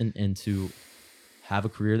path and to have a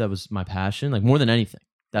career that was my passion, like more than anything.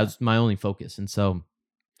 That was my only focus. And so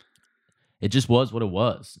it just was what it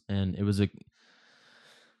was. And it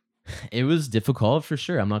was difficult for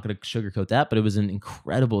sure. I'm not going to sugarcoat that, but it was an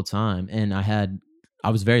incredible time. And I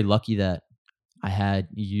was very lucky that I had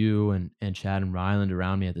you and Chad and Ryland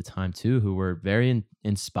around me at the time too, who were very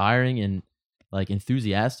inspiring and like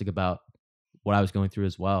enthusiastic about what I was going through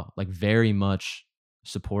as well. Like very much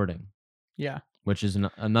supporting. Yeah. Which is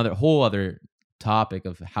another whole other topic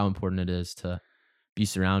of how important it is to be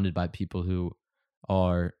surrounded by people who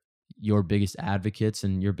are your biggest advocates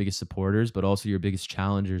and your biggest supporters, but also your biggest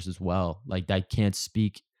challengers as well. Like I cannot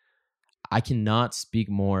speak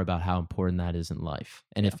more about how important that is in life.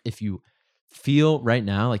 And if you feel right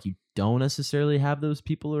now like you don't necessarily have those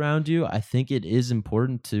people around you, I think it is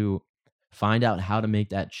important to find out how to make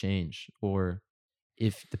that change. Or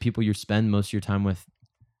if the people you spend most of your time with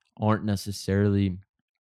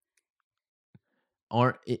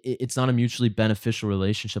it's not a mutually beneficial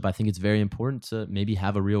relationship, I think it's very important to maybe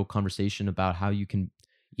have a real conversation about how you can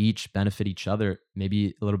each benefit each other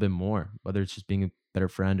maybe a little bit more, whether it's just being a better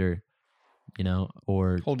friend or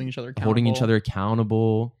or holding each other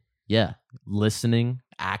accountable. Yeah,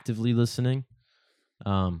 actively listening.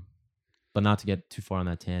 But not to get too far on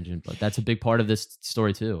that tangent, but that's a big part of this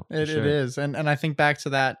story too. It is. And I think back to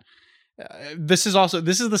that, this is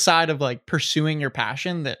the side of like pursuing your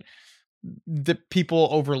passion that people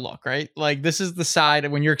overlook, right? Like this is the side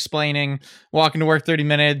when you're explaining walking to work 30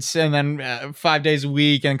 minutes and then 5 days a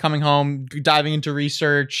week and coming home, diving into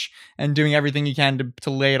research and doing everything you can to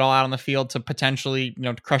lay it all out on the field to potentially,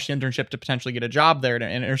 to crush the internship, to potentially get a job there in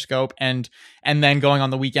Interscope, and then going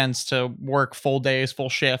on the weekends to work full days, full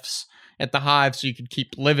shifts at the Hive so you could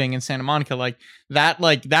keep living in Santa Monica. Like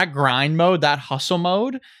that grind mode, that hustle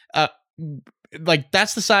mode, like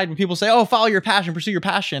that's the side when people say, oh, follow your passion, pursue your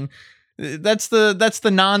passion. That's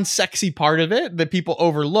the non-sexy part of it that people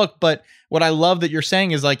overlook. But what I love that you're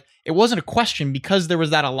saying is like, it wasn't a question because there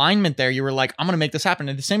was that alignment there. You were like, I'm going to make this happen.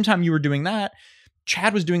 At the same time you were doing that,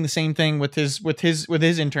 Chad was doing the same thing with his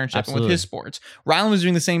internship. Absolutely. And with his sports. Ryland was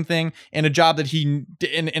doing the same thing in a job that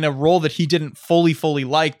in a role that he didn't fully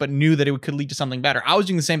like, but knew that it could lead to something better. I was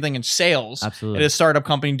doing the same thing in sales. Absolutely. At a startup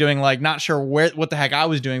company, doing like, not sure what the heck I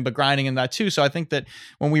was doing, but grinding in that too. So I think that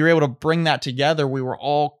when we were able to bring that together, we were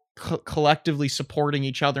all collectively supporting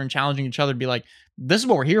each other and challenging each other to be like, this is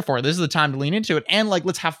what we're here for. This is the time to lean into it. And like,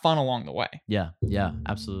 let's have fun along the way. Yeah,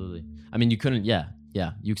 absolutely. I mean, you couldn't, you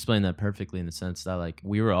explained that perfectly in the sense that like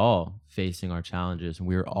we were all facing our challenges and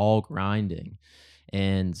we were all grinding.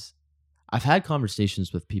 And I've had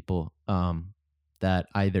conversations with people that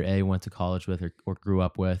I either went to college with or grew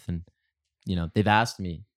up with. And, they've asked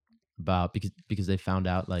me about, because they found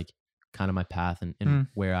out like kind of my path and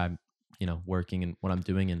where I'm, working and what I'm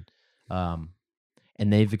doing.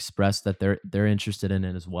 And they've expressed that they're interested in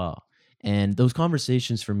it as well. And those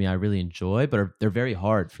conversations for me, I really enjoy, but they're very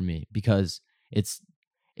hard for me because it's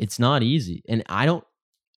not easy. And I don't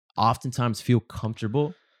oftentimes feel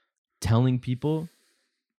comfortable telling people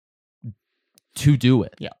to do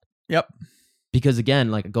it. Yeah. Yep. Because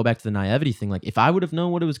again, like go back to the naivety thing. Like if I would have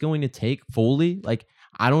known what it was going to take fully, like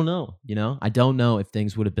I don't know, I don't know if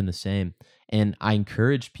things would have been the same. And I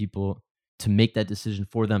encourage people to make that decision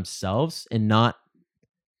for themselves and not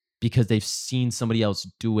because they've seen somebody else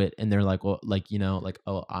do it and they're like, well, like,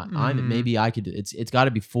 I'm maybe I could do it. It's got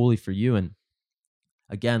to be fully for you. And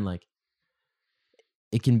again, like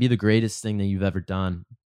it can be the greatest thing that you've ever done,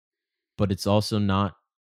 but it's also not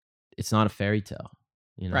a fairy tale,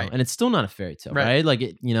 right. And it's still not a fairy tale, right? Like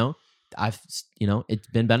it, it's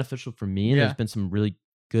been beneficial for me and there's been some really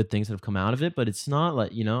good things that have come out of it, but it's not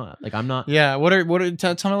like, like I'm not. Yeah. Tell me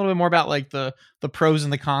a little bit more about like the pros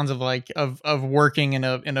and the cons of like, of working in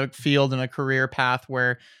a field and a career path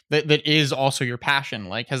where that is also your passion.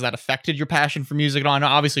 Like, has that affected your passion for music at all? I know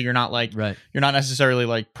obviously you're not like, you're not necessarily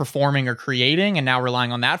like performing or creating and now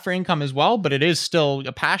relying on that for income as well, but it is still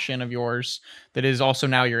a passion of yours that is also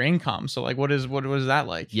now your income. So like, what is that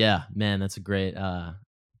like? Yeah, man, that's a great,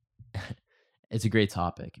 it's a great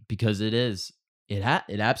topic because it is. It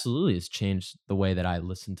absolutely has changed the way that I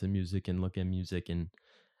listen to music and look at music. And,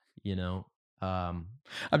 I'm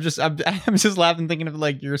just laughing thinking of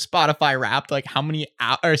like your Spotify Wrapped, like how many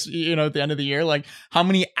hours, at the end of the year, like how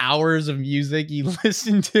many hours of music you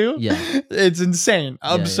listen to. Yeah. It's insane,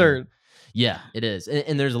 absurd. Yeah, it is.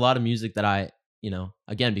 And there's a lot of music that I,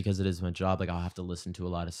 again, because it is my job, like I'll have to listen to a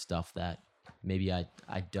lot of stuff that maybe I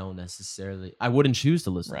don't necessarily, I wouldn't choose to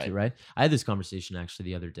listen to, right? I had this conversation actually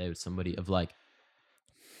the other day with somebody of like,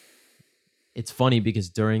 it's funny because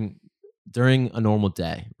during a normal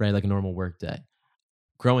day, right? Like a normal work day,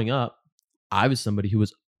 growing up, I was somebody who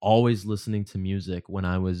was always listening to music when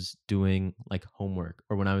I was doing like homework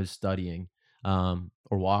or when I was studying, or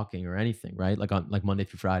walking or anything, right? Like on like Monday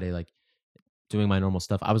through Friday, like doing my normal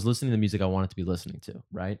stuff. I was listening to the music I wanted to be listening to,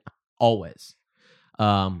 right? Always.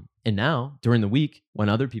 And now during the week when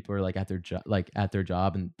other people are like at their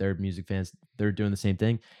job and they're music fans, they're doing the same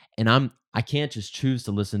thing. And I can't just choose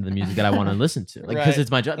to listen to the music that I want to listen to, like, because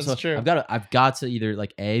it's my job. That's so true. I've got to either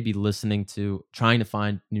like be listening to, trying to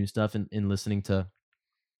find new stuff and listening to,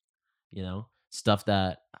 stuff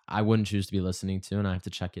that I wouldn't choose to be listening to, and I have to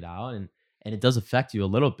check it out. And it does affect you a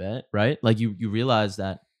little bit, right? Like you realize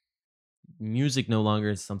that music no longer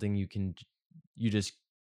is something you just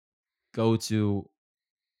go to,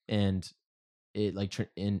 and it like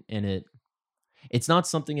it's not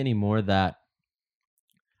something anymore that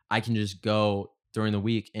I can just go during the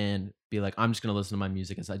week and be like, I'm just gonna listen to my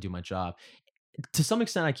music as I do my job. To some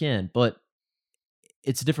extent I can, but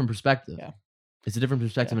it's a different perspective. Yeah. It's a different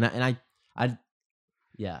perspective. Yeah. And I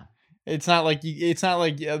yeah. It's not like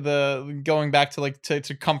the going back to like to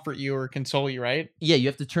comfort you or console you, right? Yeah, you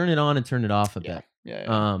have to turn it on and turn it off a bit.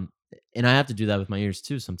 Yeah. And I have to do that with my ears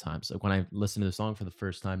too sometimes. Like when I listen to the song for the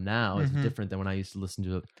first time now, it's different than when I used to listen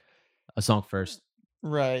to a song first,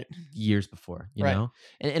 right, years before, you know?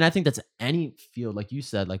 And I think that's any field, like you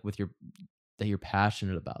said, like with that you're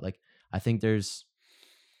passionate about. Like I think there's,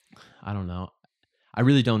 I don't know, I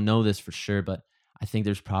really don't know this for sure, but I think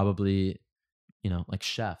there's probably, like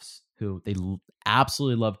chefs who they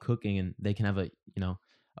absolutely love cooking, and they can have a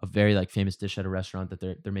very like famous dish at a restaurant that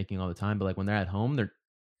they're making all the time, but like when they're at home,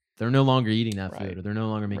 they're no longer eating that food, or they're no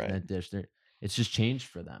longer making that dish. It's just changed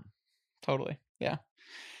for them. Totally. Yeah.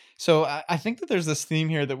 So I think that there's this theme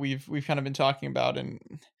here that we've kind of been talking about, and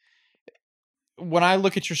when I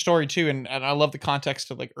look at your story too, and I love the context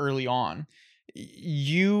of like early on,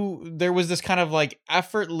 there was this kind of like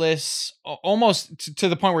effortless, almost to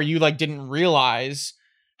the point where you like didn't realize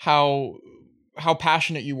how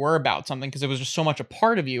passionate you were about something because it was just so much a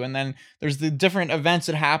part of you. And then there's the different events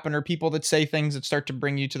that happen or people that say things that start to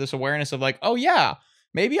bring you to this awareness of like, oh yeah,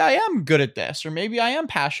 maybe I am good at this, or maybe I am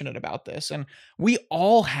passionate about this. And we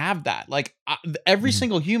all have that. Like every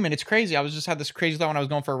single human, it's crazy. I was just had this crazy thought when I was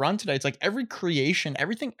going for a run today. It's like every creation,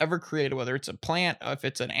 everything ever created, whether it's a plant, if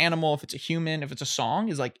it's an animal, if it's a human, if it's a song,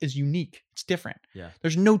 is unique. It's different. Yeah.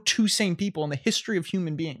 There's no two same people in the history of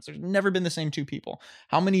human beings. There's never been the same two people.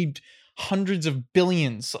 How many hundreds of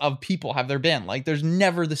billions of people have there been? Like there's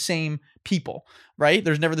never the same people, right?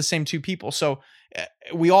 There's never the same two people. So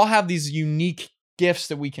we all have these unique gifts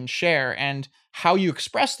that we can share, and how you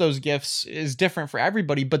express those gifts is different for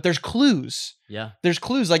everybody, but there's clues. Yeah. There's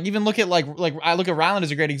clues. Like even look at like I look at Ryland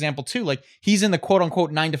as a great example too. Like he's in the quote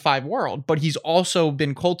unquote 9-to-5 world, but he's also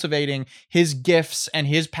been cultivating his gifts and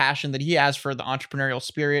his passion that he has for the entrepreneurial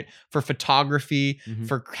spirit, for photography,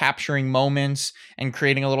 for capturing moments and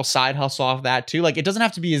creating a little side hustle off that too. Like it doesn't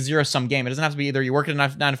have to be a zero-sum game. It doesn't have to be either you work at a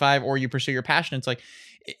 9-to-5 or you pursue your passion. It's like,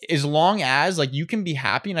 as long as like you can be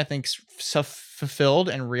happy and I think fulfilled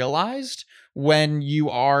and realized when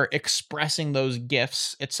you are expressing those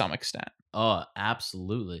gifts at some extent. Oh,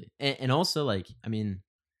 absolutely. And also like, I mean,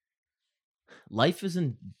 life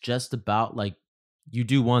isn't just about like you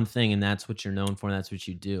do one thing and that's what you're known for and that's what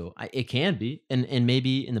you do. It can be. And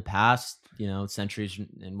maybe in the past, centuries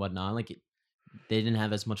and whatnot, like they didn't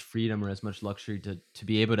have as much freedom or as much luxury to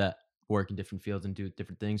be able to work in different fields and do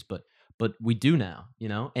different things. But we do now,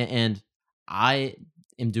 and I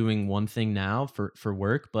am doing one thing now for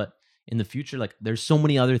work, but in the future, like there's so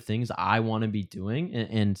many other things I want to be doing,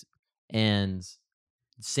 and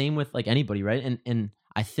same with like anybody, right? And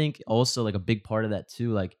I think also like a big part of that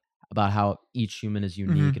too, like about how each human is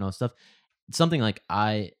unique and all that stuff. It's something like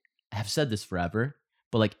I have said this forever,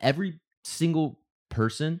 but like every single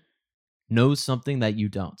person knows something that you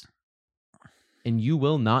don't, and you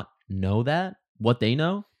will not know that what they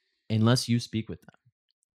know unless you speak with them.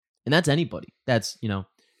 And that's anybody. That's,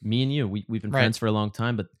 me and you, we've been friends for a long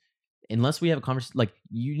time, but unless we have a conversation, like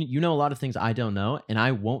you know a lot of things I don't know, and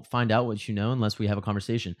I won't find out what you know unless we have a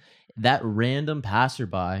conversation. That random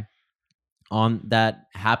passerby that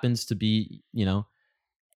happens to be,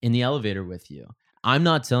 in the elevator with you, I'm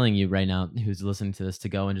not telling you right now who's listening to this to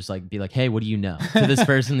go and just like be like, hey, what do you know to this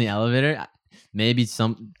person in the elevator? Maybe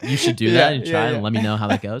you should do that and try and let me know how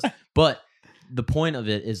that goes. But the point of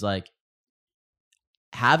it is like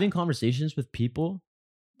having conversations with people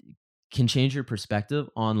can change your perspective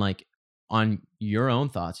on your own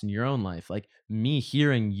thoughts and your own life. Like me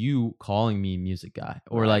hearing you calling me music guy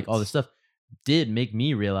or like all this stuff did make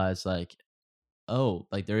me realize like, oh,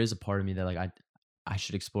 like there is a part of me that like I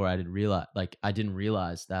should explore. I didn't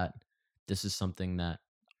realize that this is something that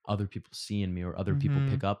other people see in me or other people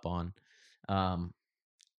pick up on.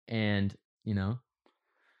 And you know,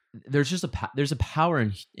 there's just there's a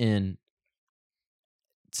power in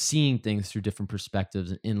seeing things through different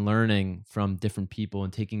perspectives, in learning from different people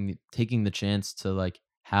and taking the chance to like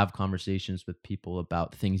have conversations with people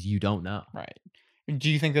about things you don't know. Right. Do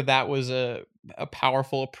you think that was a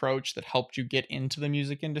powerful approach that helped you get into the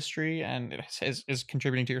music industry and it is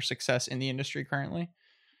contributing to your success in the industry currently?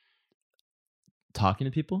 Talking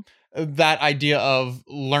to people? That idea of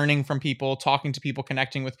learning from people, talking to people,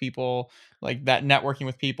 connecting with people, like that networking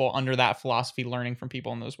with people under that philosophy, learning from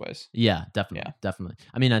people in those ways. Yeah, definitely. Definitely.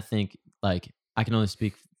 I mean, I think like I can only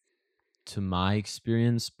speak to my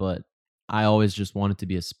experience, but I always just wanted to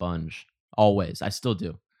be a sponge. Always. I still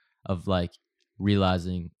do. Of like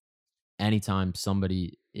realizing anytime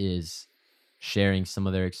somebody is sharing some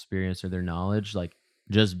of their experience or their knowledge, like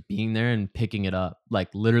just being there and picking it up, like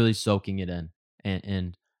literally soaking it in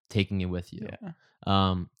and taking it with you.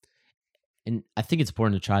 Yeah. And I think it's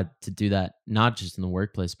important to try to do that, not just in the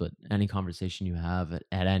workplace, but any conversation you have at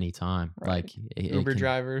any time. Right. Like Uber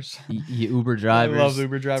drivers. Uber drivers. I love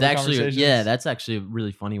Uber driver conversations. Yeah, that's actually a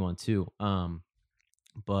really funny one too.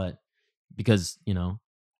 But because, you know,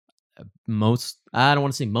 I don't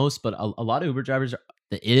want to say most, but a lot of Uber drivers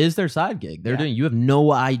it is their side gig. You have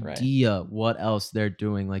no idea what else they're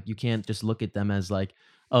doing. Like you can't just look at them as like,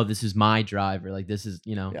 oh, this is my driver. Like this is,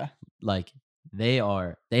 you know, like they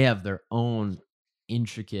have their own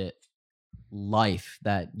intricate life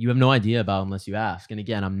that you have no idea about unless you ask. And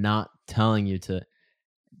again, I'm not telling you to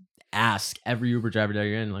ask every Uber driver that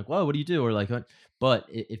you're in, like, whoa, what do you do? Or like, what? But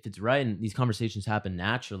if it's right and these conversations happen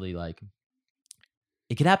naturally, like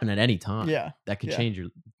it could happen at any time. Yeah. That could change your,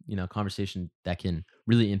 you know, conversation that can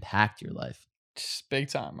really impact your life. Just big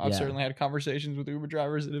time. I've certainly had conversations with Uber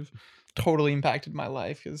drivers that have totally impacted my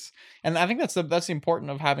life. And I think that's the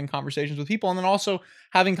important of having conversations with people, and then also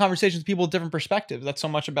having conversations with people with different perspectives. That's so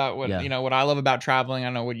much about what you know, what I love about traveling. I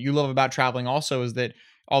know what you love about traveling also is that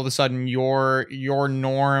all of a sudden your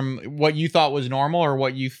norm, what you thought was normal or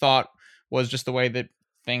what you thought was just the way that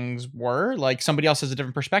things were, like somebody else has a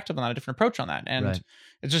different perspective on that, a different approach on that, and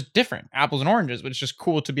it's just different, apples and oranges. But it's just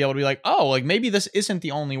cool to be able to be like, oh, like maybe this isn't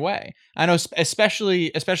the only way. I know,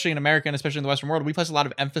 especially in America and especially in the Western world, we place a lot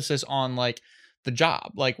of emphasis on like the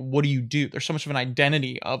job, like what do you do? There's so much of an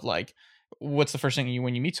identity of like, what's the first thing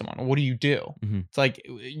when you meet someone? What do you do? It's like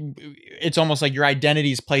it's almost like your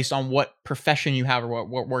identity is placed on what profession you have or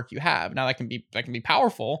what work you have. Now that can be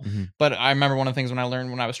powerful, but I remember one of the things when I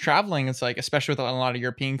learned when I was traveling, it's like, especially with a lot of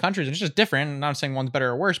European countries, it's just different. I'm not saying one's better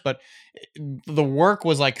or worse, but the work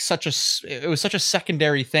was like it was such a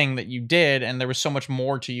secondary thing that you did, and there was so much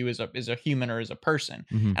more to you as a human or as a person.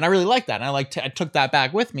 And I really liked that, and I took that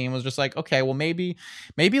back with me and was just like, okay, well maybe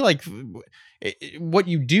like what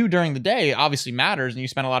you do during the day obviously matters, and you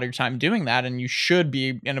spend a lot of your time doing that, and you should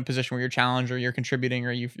be in a position where you're challenged or you're contributing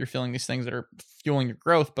or you're feeling these things that are fueling your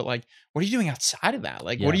growth. But like, what are you doing outside of that?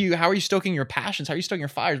 Like, how are you stoking your passions? How are you stoking your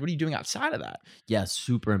fires? What are you doing outside of that? Yeah,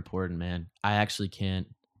 super important, man. I actually can't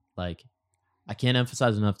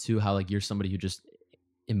emphasize enough too how like you're somebody who just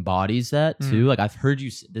embodies that too. Like I've heard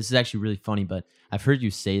you, this is actually really funny, but I've heard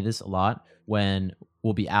you say this a lot when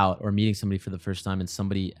we'll be out or meeting somebody for the first time and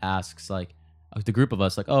somebody asks like the group of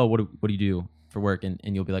us, like, oh, what do you do for work? And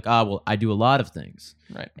you'll be like, oh, well, I do a lot of things.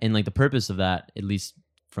 Right. And like the purpose of that, at least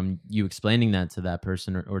from you explaining that to that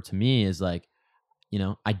person or to me, is like, you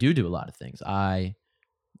know, I do a lot of things. I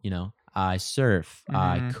surf,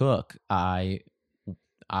 I cook, I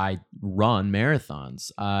run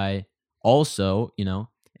marathons. I also, you know,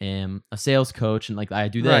 am a sales coach and like I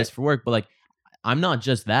do this for work, but like I'm not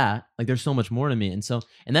just that. Like there's so much more to me. And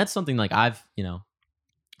that's something like I've, you know,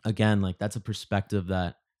 again, like that's a perspective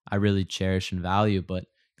that I really cherish and value. But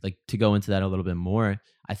like to go into that a little bit more,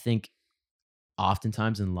 I think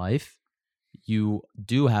oftentimes in life, you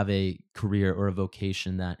do have a career or a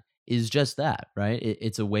vocation that is just that, right?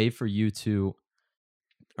 It's a way for you to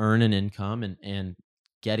earn an income and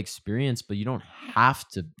get experience, but you don't have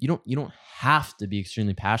to be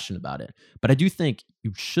extremely passionate about it. But I do think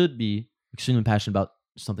you should be extremely passionate about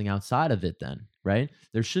something outside of it then, right?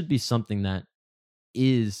 There should be something that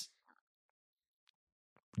is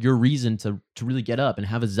your reason to really get up and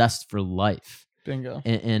have a zest for life. Bingo.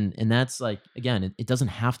 And that's like, again, it doesn't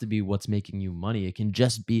have to be what's making you money. It can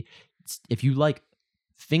just be if you like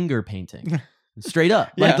finger painting, straight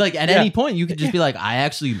up. Yeah, Like at any point you could just be like, I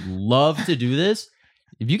actually love to do this.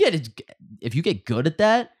 If you get good at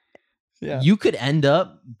that, you could end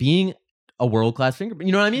up being a world-class finger.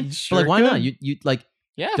 You know what I mean? Sure but like, why could. not? You like,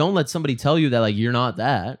 don't let somebody tell you that like you're not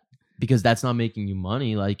that, because that's not making you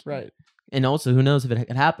money. Like, Right. And also, who knows if it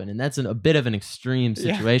could happen? And that's a bit of an extreme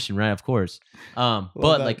situation, right? Of course.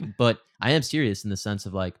 But I am serious in the sense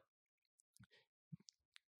of like,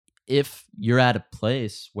 if you're at a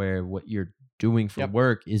place where what you're doing for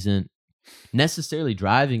work isn't necessarily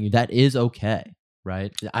driving you, that is okay,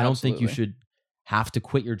 right? I don't think you should have to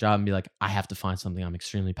quit your job and be like, I have to find something I'm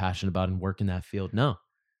extremely passionate about and work in that field. No.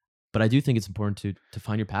 But I do think it's important to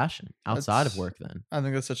find your passion outside of work then. I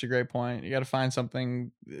think that's such a great point. You got to find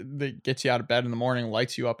something that gets you out of bed in the morning,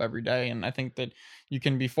 lights you up every day. And I think that you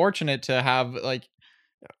can be fortunate to have like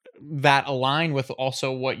that align with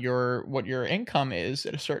also what your income is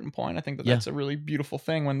at a certain point. I think that that's a really beautiful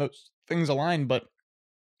thing when those things align. But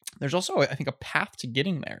there's also, I think, a path to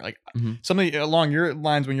getting there. Like something along your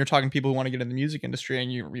lines when you're talking to people who want to get in the music industry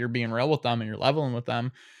and you're being real with them and you're leveling with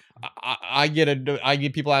them. I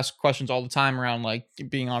get people ask questions all the time around like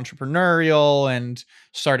being entrepreneurial and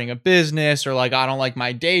starting a business, or like, I don't like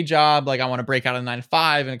my day job. Like I want to break out of 9 to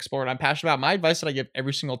 5 and explore what I'm passionate about. My advice that I give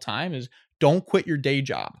every single time is don't quit your day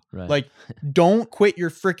job. Right. Like don't quit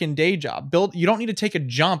your freaking day job. You don't need to take a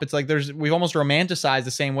jump. It's like we've almost romanticized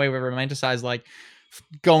the same way we romanticize like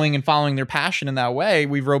going and following their passion in that way.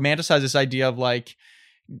 We've romanticized this idea of like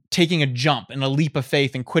taking a jump and a leap of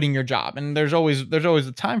faith and quitting your job. And there's always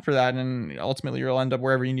a time for that. And ultimately you'll end up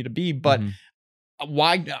wherever you need to be. But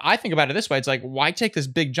why, I think about it this way. It's like, why take this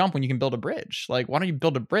big jump when you can build a bridge? Like, why don't you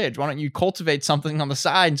build a bridge? Why don't you cultivate something on the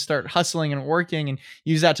side and start hustling and working and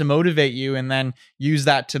use that to motivate you, and then use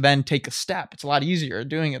that to then take a step? It's a lot easier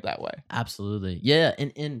doing it that way. Absolutely. Yeah.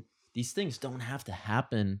 And these things don't have to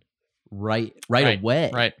happen right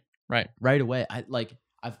away. Right away.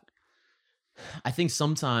 I think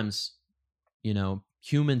sometimes,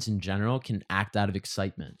 humans in general can act out of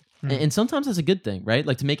excitement. And sometimes that's a good thing, right?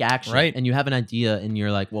 Like to make action. Right. And you have an idea and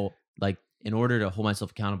you're like, well, like in order to hold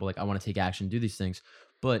myself accountable, like I want to take action, do these things.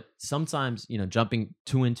 But sometimes, jumping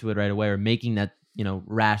too into it right away, or making that,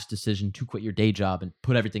 rash decision to quit your day job and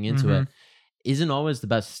put everything into it isn't always the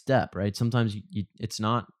best step, right? Sometimes it's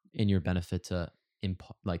not in your benefit to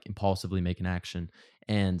impulsively make an action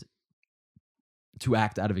and to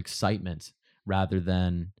act out of excitement rather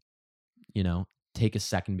than, take a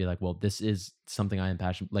second and be like, well, this is something I am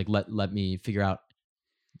passionate. Like, let me figure out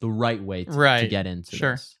the right way to get into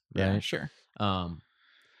this. Right? Yeah, sure. And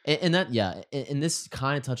this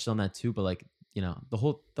kind of touched on that too, but like, the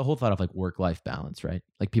whole thought of like work-life balance, right?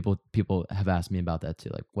 Like people have asked me about that too.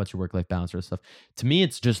 Like, what's your work-life balance or stuff? To me,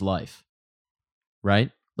 it's just life,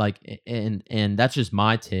 right? Like, and that's just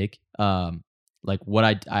my take. Like what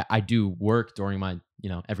I do work during my,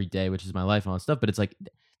 every day, which is my life and all that stuff, but it's like,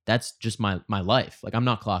 that's just my life. Like I'm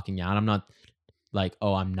not clocking out. I'm not like,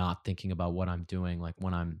 oh, I'm not thinking about what I'm doing. Like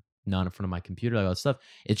when I'm not in front of my computer, like all that stuff.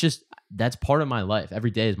 It's just, that's part of my life. Every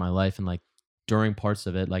day is my life. And like during parts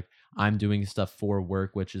of it, like I'm doing stuff for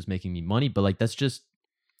work, which is making me money, but like, it's just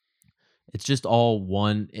all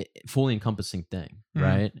one fully encompassing thing.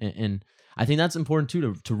 Right. And I think that's important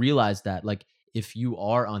too, to realize that like, if you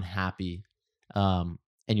are unhappy,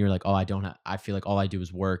 and you're like, oh, I feel like all I do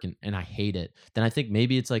is work and I hate it, then I think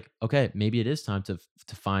maybe it's like, okay, maybe it is time to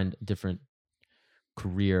find a different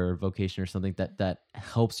career or vocation or something that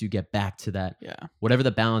helps you get back to that, whatever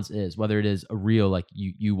the balance is, whether it is a real, like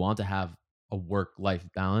you want to have a work-life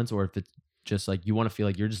balance, or if it's just like you want to feel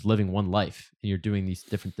like you're just living one life and you're doing these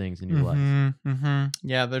different things in your life.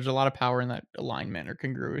 Yeah, there's a lot of power in that alignment or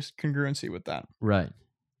congruency with that. Right.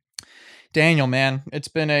 Daniel, man, it's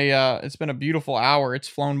been a beautiful hour. It's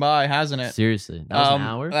flown by, hasn't it? Seriously, that was an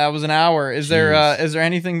hour. That was an hour. Is there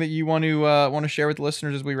anything that you want to share with the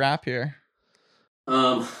listeners as we wrap here?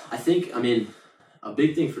 I think, a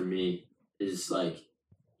big thing for me is like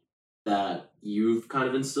that you've kind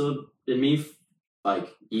of instilled in me,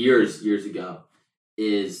 like years ago,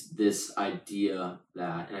 is this idea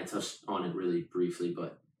that, and I touched on it really briefly,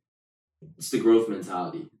 but it's the growth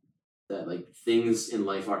mentality. That like things in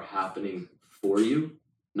life are happening for you,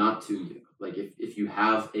 not to you. Like if you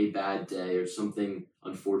have a bad day or something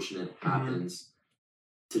unfortunate happens,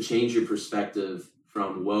 to change your perspective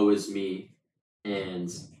from woe is me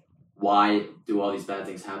and why do all these bad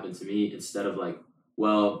things happen to me, instead of like,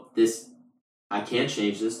 well, this I can't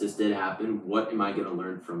change this. This did happen. What am I going to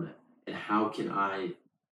learn from it? And how can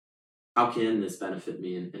this benefit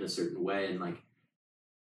me in a certain way? And like,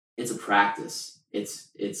 it's a practice.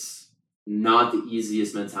 It's not the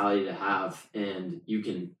easiest mentality to have, and you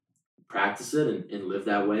can practice it and live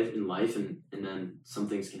that way in life, and then some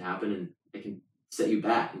things can happen and it can set you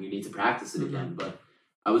back and you need to practice it again. But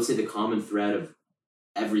I would say the common thread of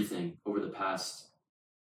everything over the past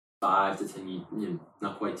 5 to 10 years,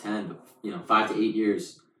 not quite 10, but 5 to 8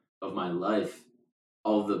 years of my life,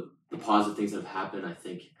 all of the positive things that have happened, I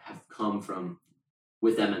think, have come from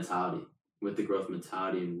with that mentality, with the growth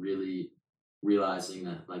mentality, and really realizing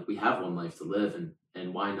that like we have one life to live,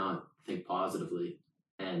 and why not think positively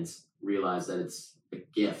and realize that it's a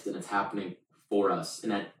gift and it's happening for us.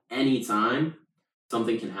 And at any time,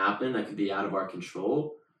 something can happen that could be out of our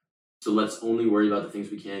control. So let's only worry about the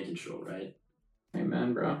things we can control, right?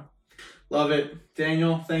 Amen, bro. Love it.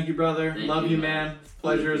 Daniel, thank you, brother. Love you, man.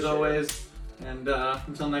 Pleasure as always. And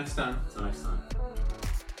until next time. Until next time.